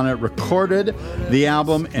and Nirvana recorded the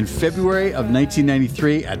album in February of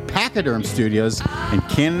 1993 at Pachyderm Studios in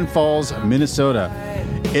Cannon Falls, Minnesota.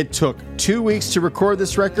 It took 2 weeks to record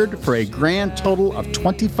this record for a grand total of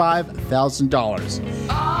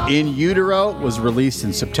 $25,000. In Utero was released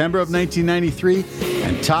in September of 1993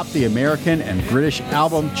 and topped the American and British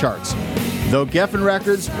album charts. Though Geffen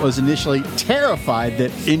Records was initially terrified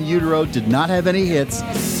that In Utero did not have any hits,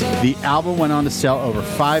 the album went on to sell over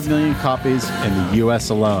 5 million copies in the U.S.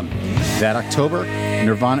 alone. That October,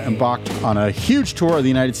 Nirvana embarked on a huge tour of the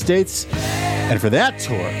United States, and for that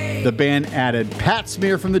tour, the band added Pat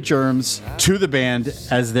Smear from the Germs to the band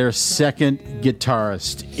as their second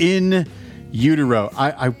guitarist. In Utero,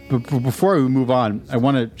 before we move on, I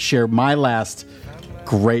want to share my last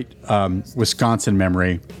great Wisconsin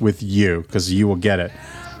memory with you, because you will get it.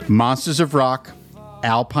 Monsters of Rock,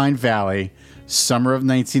 Alpine Valley, summer of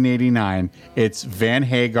 1989. It's Van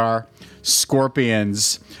Hagar,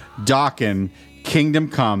 Scorpions, Dokken, Kingdom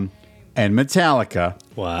Come, and Metallica.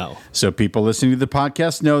 Wow. So people listening to the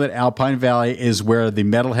podcast know that Alpine Valley is where the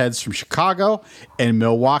metalheads from Chicago and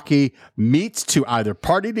Milwaukee meet to either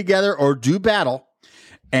party together or do battle.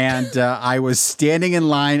 And I was standing in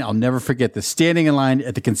line. I'll never forget this. Standing in line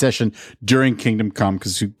at the concession during Kingdom Come,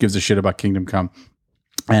 because who gives a shit about Kingdom Come?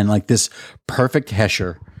 And like this perfect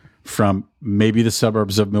Hesher from maybe the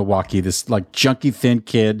suburbs of Milwaukee, this like junky thin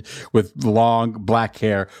kid with long black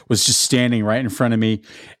hair was just standing right in front of me.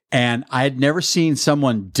 And I had never seen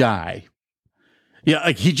someone die. Yeah,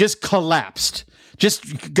 like he just collapsed.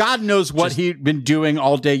 Just God knows what he'd been doing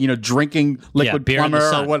all day, you know, drinking liquid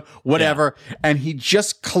plumber or whatever. Yeah. And he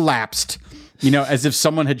just collapsed, you know, as if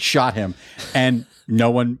someone had shot him. And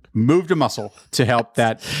no one moved a muscle to help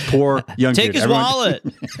that poor young Take dude. His wallet.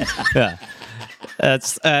 Yeah.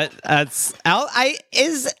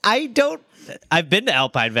 I've been to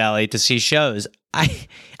Alpine Valley to see shows.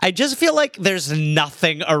 I just feel like there's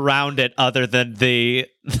nothing around it other than the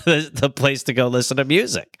place to go listen to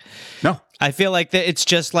music. No. I feel like it's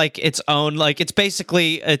just like its own, like it's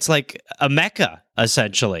like a mecca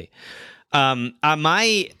essentially.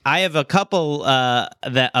 I have a couple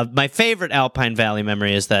my favorite Alpine Valley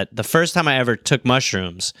memory is that the first time I ever took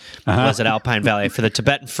mushrooms was at Alpine Valley for the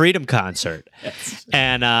Tibetan Freedom concert. Yes.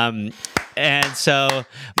 And so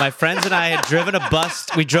my friends and I had driven a bus.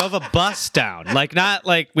 We drove a bus down, like not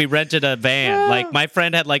like we rented a van. Like my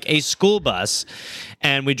friend had like a school bus,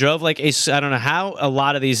 and we drove like I don't know how a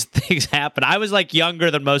lot of these things happen. I was like younger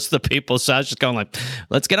than most of the people, so I was just going like,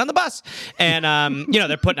 let's get on the bus. And you know,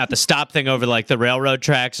 they're putting out the stop thing over like the railroad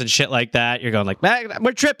tracks and shit like that. You're going like,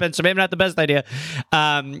 we're tripping, so maybe not the best idea.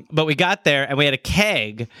 But we got there and we had a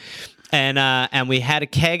keg. And we had a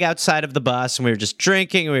keg outside of the bus, and we were just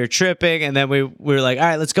drinking, and we were tripping, and then we were like, all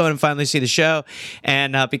right, let's go in and finally see the show.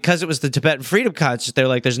 And because it was the Tibetan Freedom concert, they're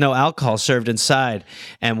like, there's no alcohol served inside.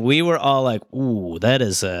 And we were all like, ooh, that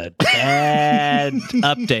is a bad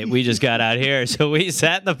update we just got out here. So we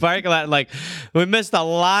sat in the parking lot, and like, we missed a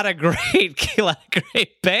lot of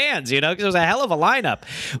great bands, you know, because it was a hell of a lineup.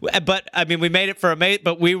 But I mean, we made it for a mate,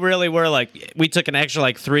 but we really were like, we took an extra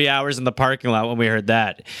like 3 hours in the parking lot when we heard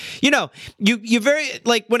that. You know, you very,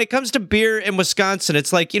 like, when it comes to beer in Wisconsin,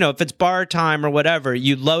 it's like, you know, if it's bar time or whatever,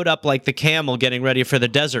 you load up like the camel getting ready for the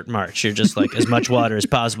desert march. You're just like, as much water as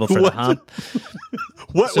possible for the hump.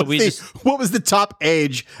 What was the top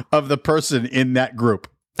age of the person in that group?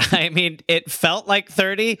 I mean, it felt like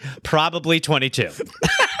 30, probably 22.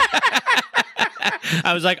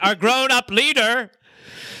 I was like, our grown-up leader.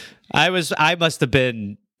 I must have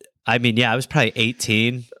been I mean, yeah, I was probably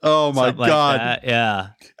 18. Oh my something like God. that. Yeah.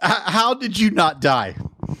 How did you not die?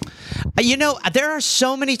 You know, there are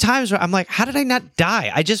so many times where I'm like, how did I not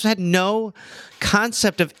die? I just had no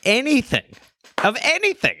concept of anything. I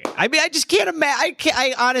mean, I just can't imagine.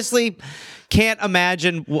 I honestly can't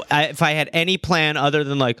imagine if I had any plan other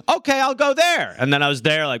than like, okay, I'll go there. And then I was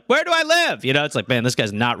there like, where do I live? You know, it's like, man, this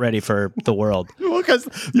guy's not ready for the world. Well, because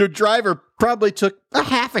your driver probably took a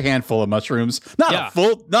half a handful of mushrooms. Not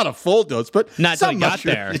a full dose, but Not until some he got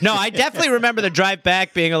mushrooms. there. No, I definitely remember the drive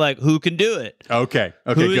back being like, who can do it? Okay,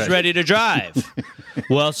 Who's good. ready to drive?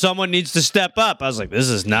 Well, someone needs to step up. I was like, this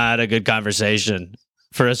is not a good conversation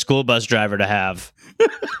for a school bus driver to have.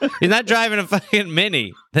 He's not driving a fucking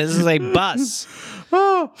Mini. This is a bus.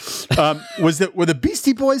 Oh, were the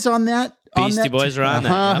Beastie Boys on that? Beastie Boys were on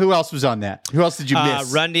that. Yep. Who else was on that? Who else did you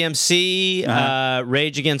miss? Run DMC,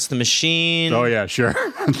 Rage Against the Machine. Oh yeah, sure.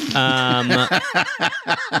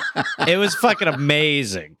 It was fucking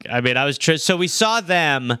amazing. I mean, so we saw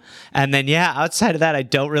them, and then outside of that, I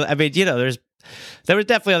don't really. I mean, you know, there were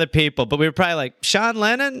definitely other people, but we were probably like, Sean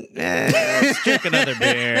Lennon, let's drink another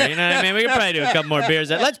beer. You know what I mean? We could probably do a couple more beers.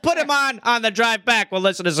 Let's put him on the drive back. We'll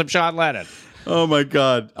listen to some Sean Lennon. Oh my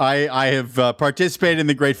God, I have participated in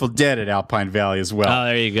the Grateful Dead at Alpine Valley as well. Oh,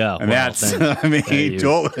 there you go. And that's, I mean,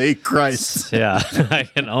 totally Christ. Yeah, I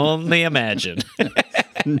can only imagine.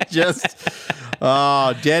 Just,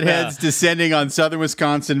 deadheads descending on southern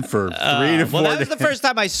Wisconsin for 3 to 4 Well, that was days. the first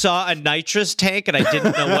time I saw a nitrous tank, and I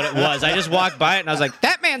didn't know what it was. I just walked by it, and I was like,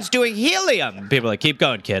 that man's doing helium. People were like, keep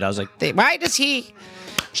going, kid. I was like, why does he?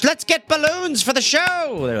 Let's get balloons for the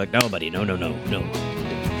show. They're like, no, buddy, no.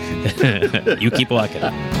 You keep walking.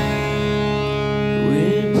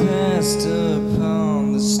 We passed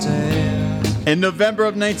upon the stairs. In November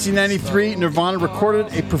of 1993, Nirvana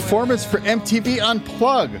recorded a performance for MTV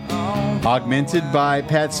Unplugged, augmented by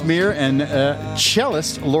Pat Smear and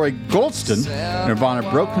cellist Laurie Goldston. Nirvana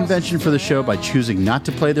broke convention for the show by choosing not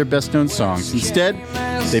to play their best-known songs. Instead,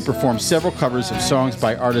 they performed several covers of songs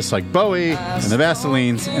by artists like Bowie and the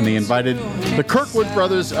Vaselines, and they invited the Kirkwood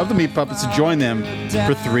brothers of the Meat Puppets to join them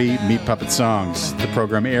for 3 Meat Puppet songs. The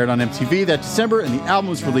program aired on MTV that December, and the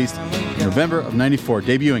album was released in November of 94,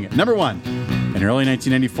 debuting at number 1. In early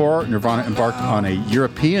 1994, Nirvana embarked on a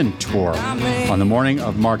European tour. On the morning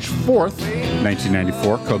of March 4th,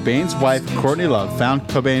 1994, Cobain's wife, Courtney Love, found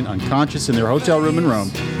Cobain unconscious in their hotel room in Rome,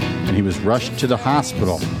 and he was rushed to the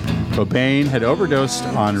hospital. Cobain had overdosed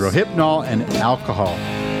on Rohypnol and alcohol.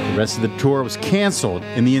 The rest of the tour was canceled.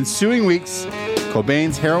 In the ensuing weeks,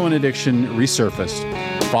 Cobain's heroin addiction resurfaced.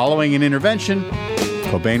 Following an intervention,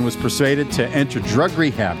 Cobain was persuaded to enter drug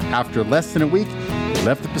rehab. After less than a week, he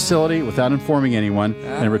left the facility without informing anyone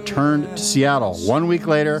and returned to Seattle. 1 week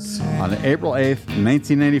later, on April 8th,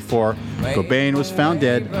 1994, Cobain was found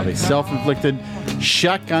dead of a self-inflicted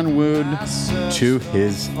shotgun wound to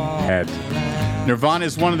his head. Nirvana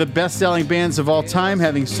is one of the best-selling bands of all time,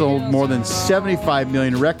 having sold more than 75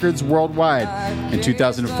 million records worldwide. In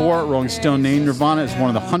 2004, Rolling Stone named Nirvana as one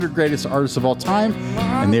of the 100 greatest artists of all time,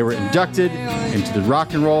 and they were inducted into the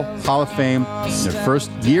Rock and Roll Hall of Fame in their first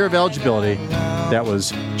year of eligibility. That was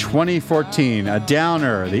 2014, a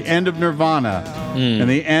downer, the end of Nirvana, and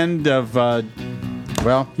the end of, that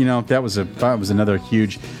was another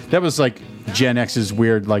huge, that was like Gen X's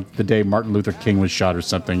weird, like the day Martin Luther King was shot or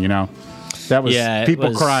something, you know? That was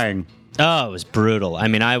people crying. Oh, it was brutal. I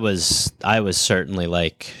mean, I was certainly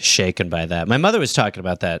like shaken by that. My mother was talking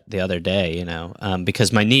about that the other day, you know,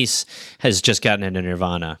 because my niece has just gotten into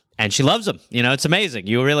Nirvana and she loves them. You know, it's amazing.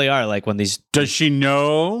 You really are like when these. Does she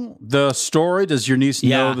know the story? Does your niece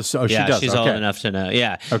know the story? Oh, yeah, she does. She's old enough to know.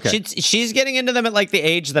 Yeah. Okay. She's getting into them at like the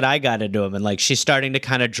age that I got into them, and like she's starting to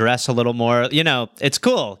kind of dress a little more. You know, it's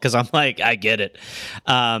cool because I'm like, I get it.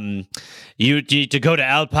 You need to go to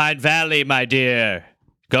Alpine Valley, my dear.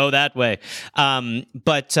 Go that way. No,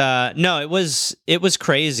 it was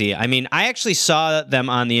crazy. I mean, I actually saw them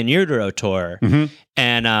on the In Utero tour,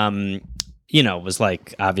 and it was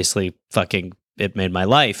like obviously fucking it made my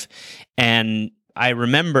life. And I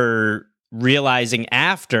remember realizing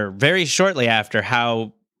very shortly after,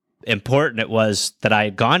 how important it was that I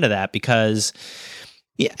had gone to that, because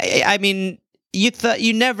I mean,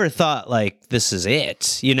 you never thought like this is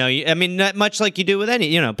it, you know. I mean, not much like you do with any,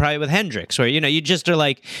 you know, probably with Hendrix, where you know you just are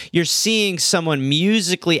like you're seeing someone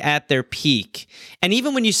musically at their peak. And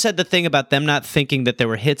even when you said the thing about them not thinking that there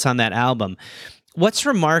were hits on that album, what's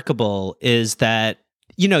remarkable is that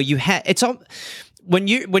you know you had it's all when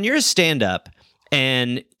you're a stand-up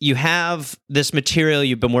and you have this material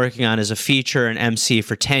you've been working on as a feature and MC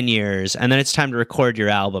for 10 years, and then it's time to record your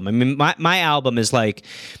album. I mean, my album is like,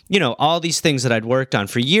 all these things that I'd worked on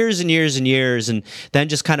for years and years and years, and then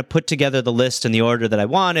just kind of put together the list in the order that I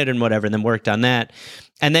wanted and whatever, and then worked on that.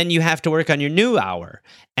 And then you have to work on your new hour,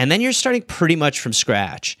 and then you're starting pretty much from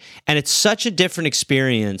scratch. And it's such a different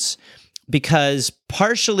experience because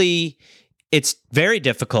partially it's very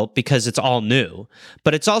difficult because it's all new,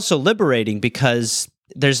 but it's also liberating because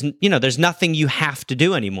there's nothing you have to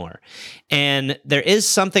do anymore. And there is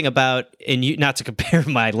something about, not to compare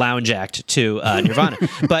my Lounge Act to Nirvana,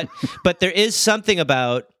 but there is something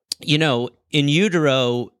about, In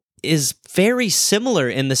Utero is very similar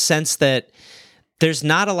in the sense that there's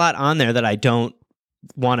not a lot on there that I don't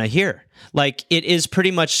want to hear. Like, it is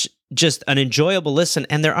pretty much just an enjoyable listen,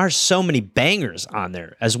 and there are so many bangers on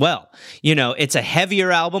there as well. It's a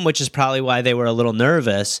heavier album, which is probably why they were a little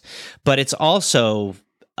nervous, but it's also,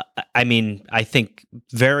 I think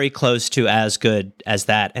very close to as good as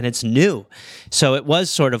that, and it's new. So it was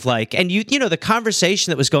sort of like, and the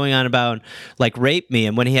conversation that was going on about like Rape Me,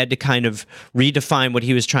 and when he had to kind of redefine what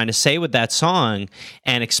he was trying to say with that song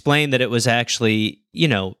and explain that it was actually,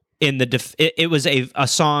 it was a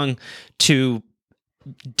song to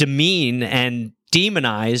demean and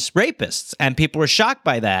demonize rapists, and people were shocked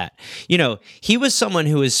by that. He was someone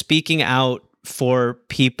who was speaking out for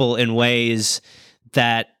people in ways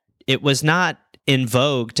that it was not in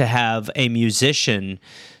vogue to have a musician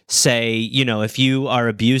say, if you are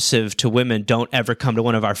abusive to women, don't ever come to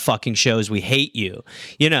one of our fucking shows. We hate you.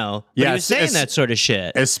 But he was saying that sort of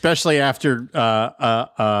shit. Especially after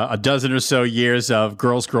a dozen or so years of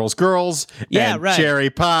Girls, Girls, Girls, and Cherry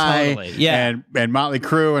Pie, totally. and Motley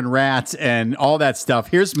Crue and Rats and all that stuff.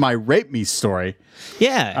 Here's my Rape Me story.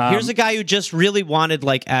 Yeah, here's a guy who just really wanted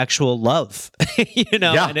like actual love,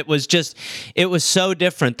 and it was so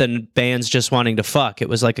different than bands just wanting to fuck. It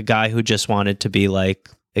was like a guy who just wanted to be like,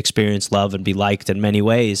 experience love and be liked in many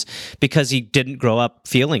ways because he didn't grow up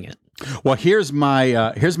feeling it. Well, here's my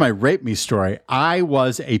Rape Me story. I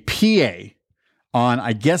was a PA on,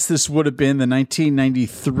 I guess this would have been the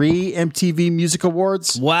 1993 MTV Music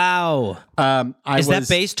Awards. Wow. Is that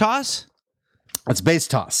Bass Toss? It's Bass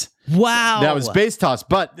Toss. Wow. That was Bass Toss.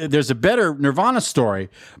 But there's a better Nirvana story.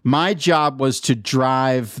 My job was to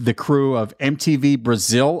drive the crew of MTV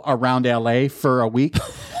Brazil around LA for a week.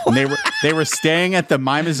 And they were staying at the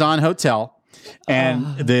Mimazon Hotel.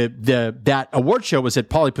 And that award show was at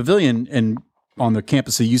Pauley Pavilion on the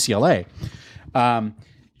campus of UCLA.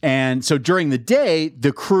 And so during the day,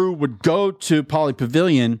 the crew would go to Pauley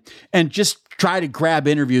Pavilion and just try to grab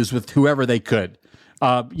interviews with whoever they could.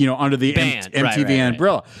 Under the MTV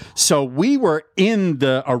umbrella. So we were in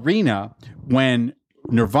the arena when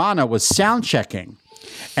Nirvana was sound checking,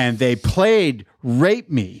 and they played Rape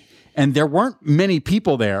Me. And there weren't many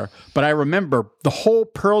people there, but I remember the whole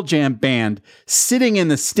Pearl Jam band sitting in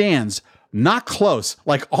the stands, not close,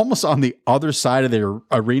 like almost on the other side of the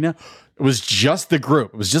arena. It was just the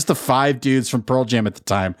group. It was just the 5 dudes from Pearl Jam at the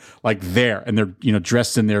time, like there. And they're,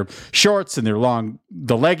 dressed in their shorts and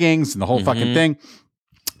the leggings and the whole fucking thing.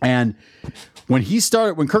 And when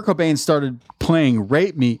Kurt Cobain started playing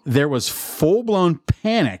Rape Me, there was full-blown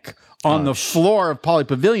panic on the floor of Pauley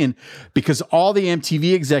Pavilion because all the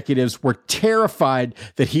MTV executives were terrified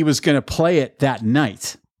that he was going to play it that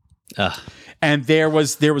night. And there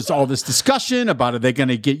was all this discussion about, are they going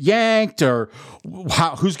to get yanked, or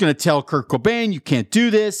who's going to tell Kurt Cobain you can't do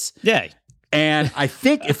this? Yeah. And I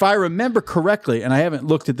think, if I remember correctly, and I haven't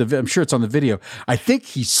looked at I'm sure it's on the video, I think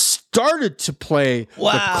he started to play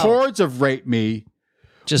the chords of Rape Me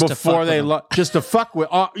just to fuck with,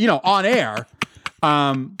 on air.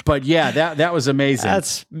 But yeah, that was amazing.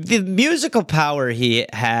 That's the musical power he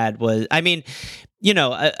had was,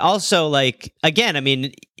 also like,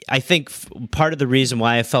 again, I think part of the reason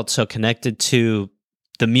why I felt so connected to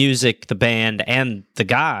the music, the band, and the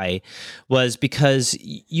guy was because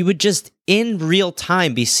you would just in real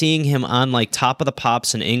time be seeing him on like Top of the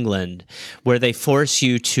Pops in England, where they force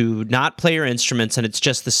you to not play your instruments and it's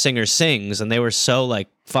just the singer sings, and they were so like,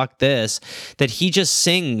 fuck this, that he just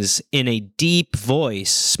sings in a deep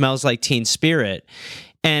voice, Smells Like Teen Spirit.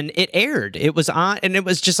 And it aired. It was on, and it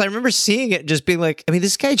was just, I remember seeing it just being like,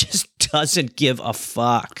 this guy just doesn't give a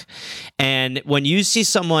fuck. And when you see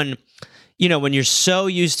someone, when you're so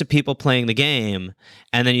used to people playing the game,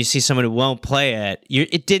 and then you see someone who won't play it,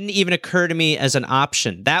 it didn't even occur to me as an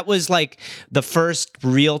option. That was like the first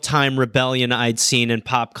real-time rebellion I'd seen in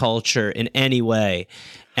pop culture in any way.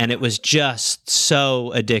 And it was just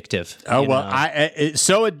so addictive. Oh, well, it's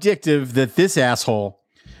so addictive that this asshole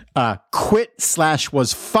quit /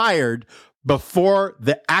 was fired before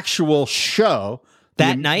the actual show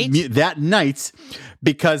That night?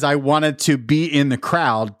 Because I wanted to be in the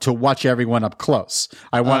crowd to watch everyone up close.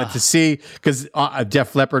 I wanted to see, because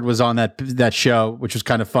Def Leppard was on that show, which was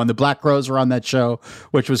kind of fun. The Black Crowes were on that show,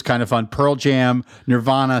 which was kind of fun. Pearl Jam,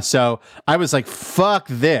 Nirvana. So I was like, fuck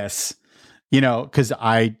this. Because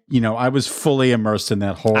I was fully immersed in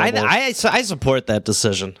that whole. I support that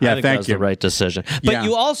decision. Yeah, I think thank that was you. the right decision. But Yeah.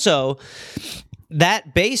 you also,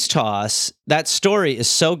 that bass toss, that story is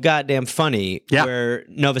so goddamn funny. Yeah. Where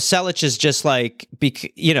Novoselic is just like,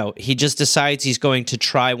 he just decides he's going to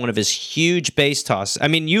try one of his huge bass toss. I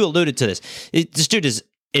mean, you alluded to this. This dude is.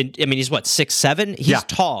 He's what, 6'7"? He's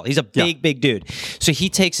tall. He's a big dude. So he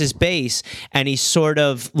takes his bass and he's sort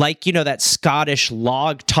of like, that Scottish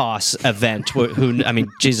log toss event.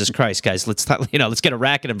 Jesus Christ, guys, let's get a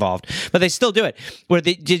racket involved. But they still do it, where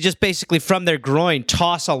they just basically from their groin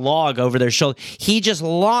toss a log over their shoulder. He just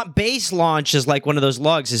bass launches like one of those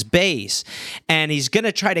logs, his bass, and he's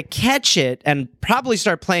gonna try to catch it and probably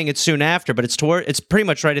start playing it soon after. But it's pretty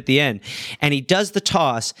much right at the end, and he does the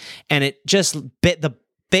toss, and it just bit the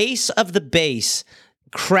base of the bass,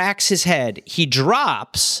 cracks his head. He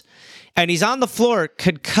drops, and he's on the floor,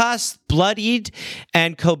 concussed, bloodied,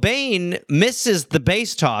 and Cobain misses the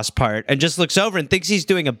bass toss part and just looks over and thinks he's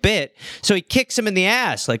doing a bit. So he kicks him in the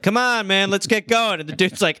ass, like, come on, man, let's get going. And the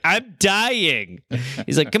dude's like, I'm dying.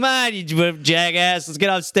 He's like, come on, you jackass, let's get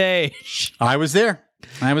off stage. I was there.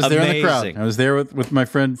 I was there in the crowd. Amazing. I was there with my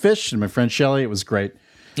friend Fish and my friend Shelly. It was great.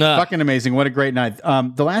 Fucking amazing. What a great night.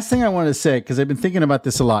 The last thing I wanted to say, because I've been thinking about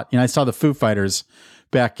this a lot. I saw the Foo Fighters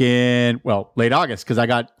back in, late August, because I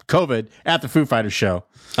got COVID at the Foo Fighters show.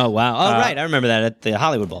 Oh, wow. Oh, right. I remember that at the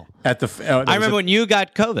Hollywood Bowl. At the, I remember when you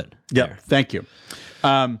got COVID. Yeah, thank you.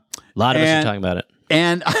 A lot of us are talking about it.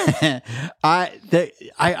 And I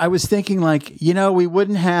was thinking, like, we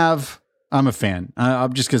wouldn't have. I'm a fan.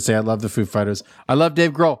 I'm just gonna say I love the Foo Fighters. I love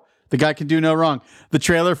Dave Grohl. The guy can do no wrong. The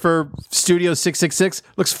trailer for Studio 666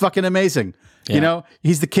 looks fucking amazing. Yeah.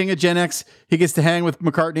 He's the king of Gen X. He gets to hang with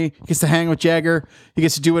McCartney. He gets to hang with Jagger. He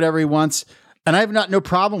gets to do whatever he wants. And I have no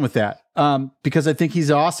problem with that, because I think he's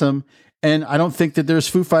awesome. And I don't think that there's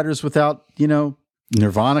Foo Fighters without,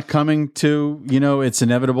 Nirvana coming to, its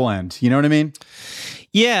inevitable end. You know what I mean?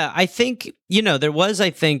 Yeah, I think, there was,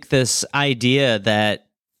 this idea that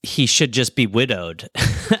he should just be widowed.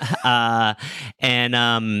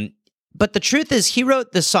 But the truth is, he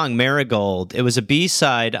wrote this song Marigold. It was a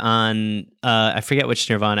B-side on, I forget which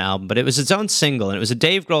Nirvana album, but it was its own single, and it was a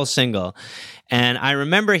Dave Grohl single. And I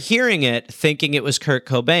remember hearing it, thinking it was Kurt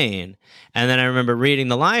Cobain. And then I remember reading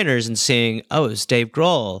the liners and seeing, oh, it was Dave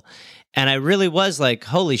Grohl. And I really was like,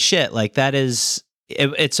 holy shit, like that is,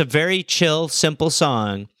 it's a very chill, simple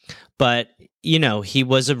song. But, he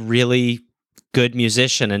was a really good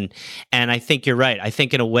musician. And I think you're right. I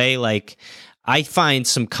think in a way, like, I find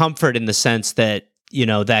some comfort in the sense that,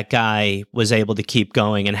 that guy was able to keep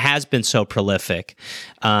going and has been so prolific.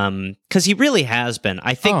 Because he really has been.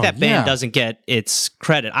 I think that band doesn't get its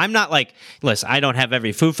credit. I'm not like, listen, I don't have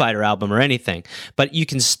every Foo Fighter album or anything, but you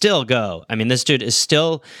can still go. I mean, this dude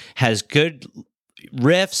has good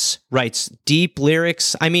riffs, writes deep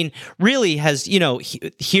lyrics. I mean, really has,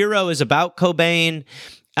 Hero is about Cobain,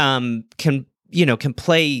 can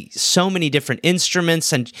play so many different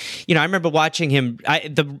instruments. And, I remember watching him.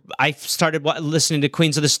 I started listening to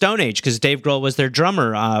Queens of the Stone Age because Dave Grohl was their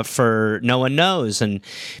drummer for No One Knows. And,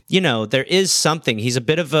 there is something. He's a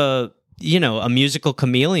bit of a musical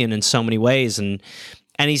chameleon in so many ways. And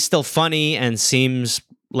he's still funny and seems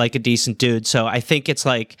like a decent dude. So I think it's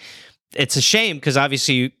like, it's a shame because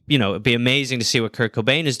obviously, it'd be amazing to see what Kurt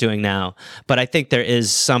Cobain is doing now. But I think there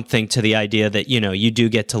is something to the idea that, you do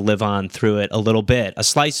get to live on through it a little bit, a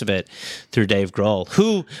slice of it through Dave Grohl,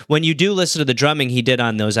 who, when you do listen to the drumming he did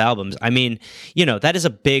on those albums, I mean, that is a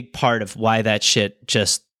big part of why that shit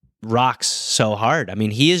just rocks so hard. I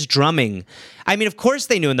mean, he is drumming. I mean, of course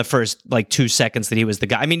they knew in the first 2 seconds that he was the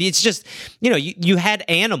guy. I mean, it's just, you had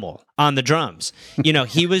Animal on the drums.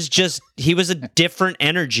 He was a different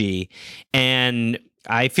energy. And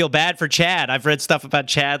I feel bad for Chad. I've read stuff about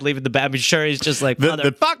Chad leaving the band. I'm sure he's just like,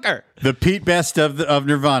 motherfucker. The Pete Best of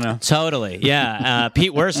Nirvana. Totally. Yeah.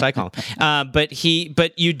 Pete Worst, I call him. But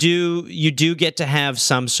you do get to have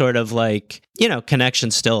some sort of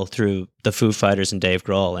connection still through the Foo Fighters and Dave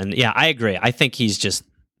Grohl. And yeah, I agree. I think he's just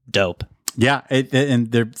dope. Yeah.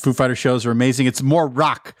 And their Foo Fighter shows are amazing. It's more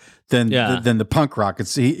rock than the punk rock.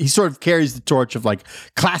 It's he sort of carries the torch of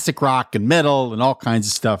classic rock and metal and all kinds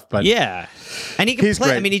of stuff. But yeah, and he can play.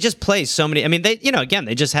 Great. I mean, he just plays so many. I mean, they again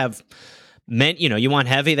they just have you want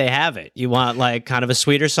heavy, they have it. You want like kind of a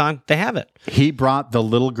sweeter song, they have it. He brought the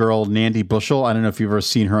little girl, Nandi Bushell. I don't know if you've ever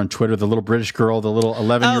seen her on Twitter, the little British girl, the little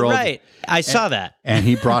 11-year-old. Oh, right. I saw that. And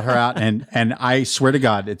he brought her out, and I swear to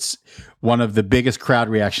God, it's one of the biggest crowd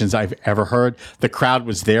reactions I've ever heard. The crowd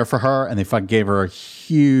was there for her, and they fucking gave her a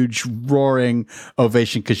huge roaring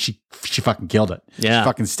ovation because she fucking killed it. Yeah. She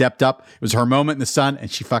fucking stepped up. It was her moment in the sun,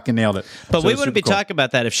 and she fucking nailed it. But So we it's wouldn't be super cool. talking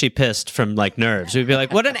about that if she pissed from like nerves. We'd be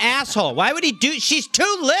like, what an asshole. Why would he do? She's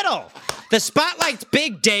too little. The spotlight's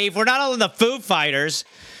big, Dave. We're not all in the Foo Fighters.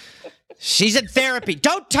 She's in therapy.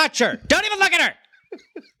 Don't touch her. Don't even look at her.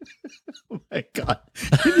 Oh my God.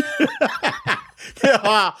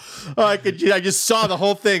 Yeah. Oh, I just saw the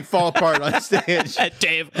whole thing fall apart on stage.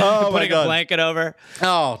 Dave Oh, my putting a God. blanket over.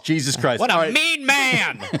 Oh, Jesus Christ. What a All right. mean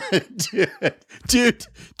man.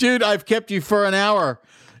 Dude, I've kept you for an hour.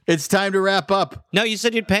 It's time to wrap up. No, you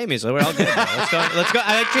said you'd pay me, so we're all good. Now. Let's go.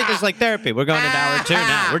 I treat this like therapy. We're going into hour 2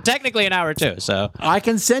 now. We're technically in hour 2, so. I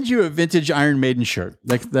can send you a vintage Iron Maiden shirt.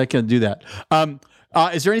 That can do that.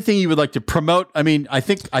 Is there anything you would like to promote? I mean, I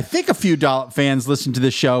think a few Dollop fans listen to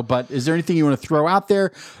this show, but is there anything you want to throw out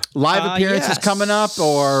there? Live appearances yes. coming up,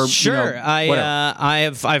 or sure? whatever?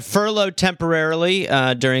 I've furloughed temporarily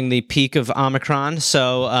during the peak of Omicron.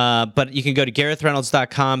 So, but you can go to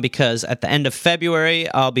GarethReynolds.com because at the end of February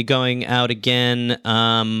I'll be going out again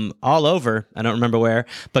all over. I don't remember where,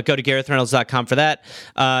 but go to GarethReynolds.com for that.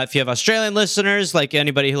 If you have Australian listeners, like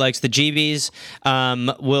anybody who likes the GBs,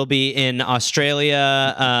 we'll be in Australia.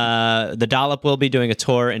 The Dollop will be doing a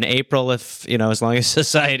tour in April, if as long as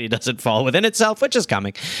society doesn't fall within itself, which is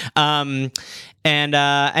coming. And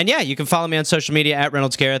yeah, you can follow me on social media at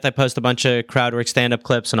Reynolds Gareth. I post a bunch of crowd work, stand-up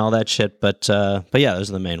clips, and all that shit. But yeah, those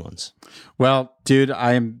are the main ones. Well, dude,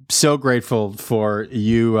 I am so grateful for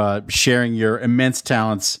you sharing your immense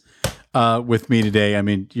talents with me today. I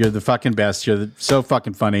mean, you're the fucking best. You're so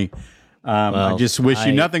fucking funny. I just wish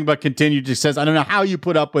you nothing but continued success. I don't know how you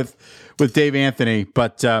put up with Dave Anthony,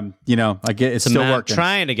 but I get it's still working. I'm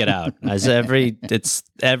trying to get out.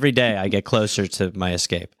 Every day I get closer to my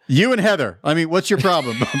escape. You and Heather. I mean, what's your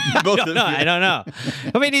problem? Both of you. I don't know.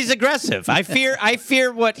 I mean, he's aggressive. I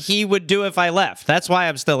fear what he would do if I left. That's why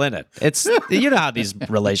I'm still in it. It's how these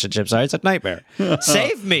relationships are. It's a nightmare.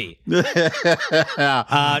 Save me. No,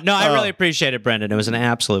 I really appreciate it, Brendan. It was an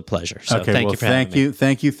absolute pleasure. So thank you for having me.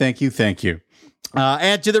 Thank you.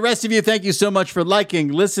 And to the rest of you, thank you so much for liking,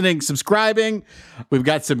 listening, subscribing. We've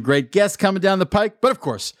got some great guests coming down the pike. But of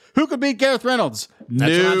course, who could beat Gareth Reynolds?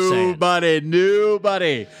 Nobody.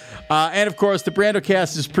 And of course, the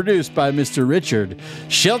Brandocast is produced by Mr. Richard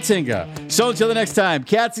Sheltinga. So until the next time,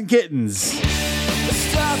 cats and kittens.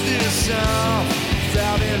 Start this song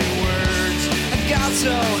without any words. I got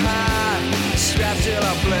so high, strapped till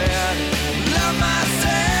I bled.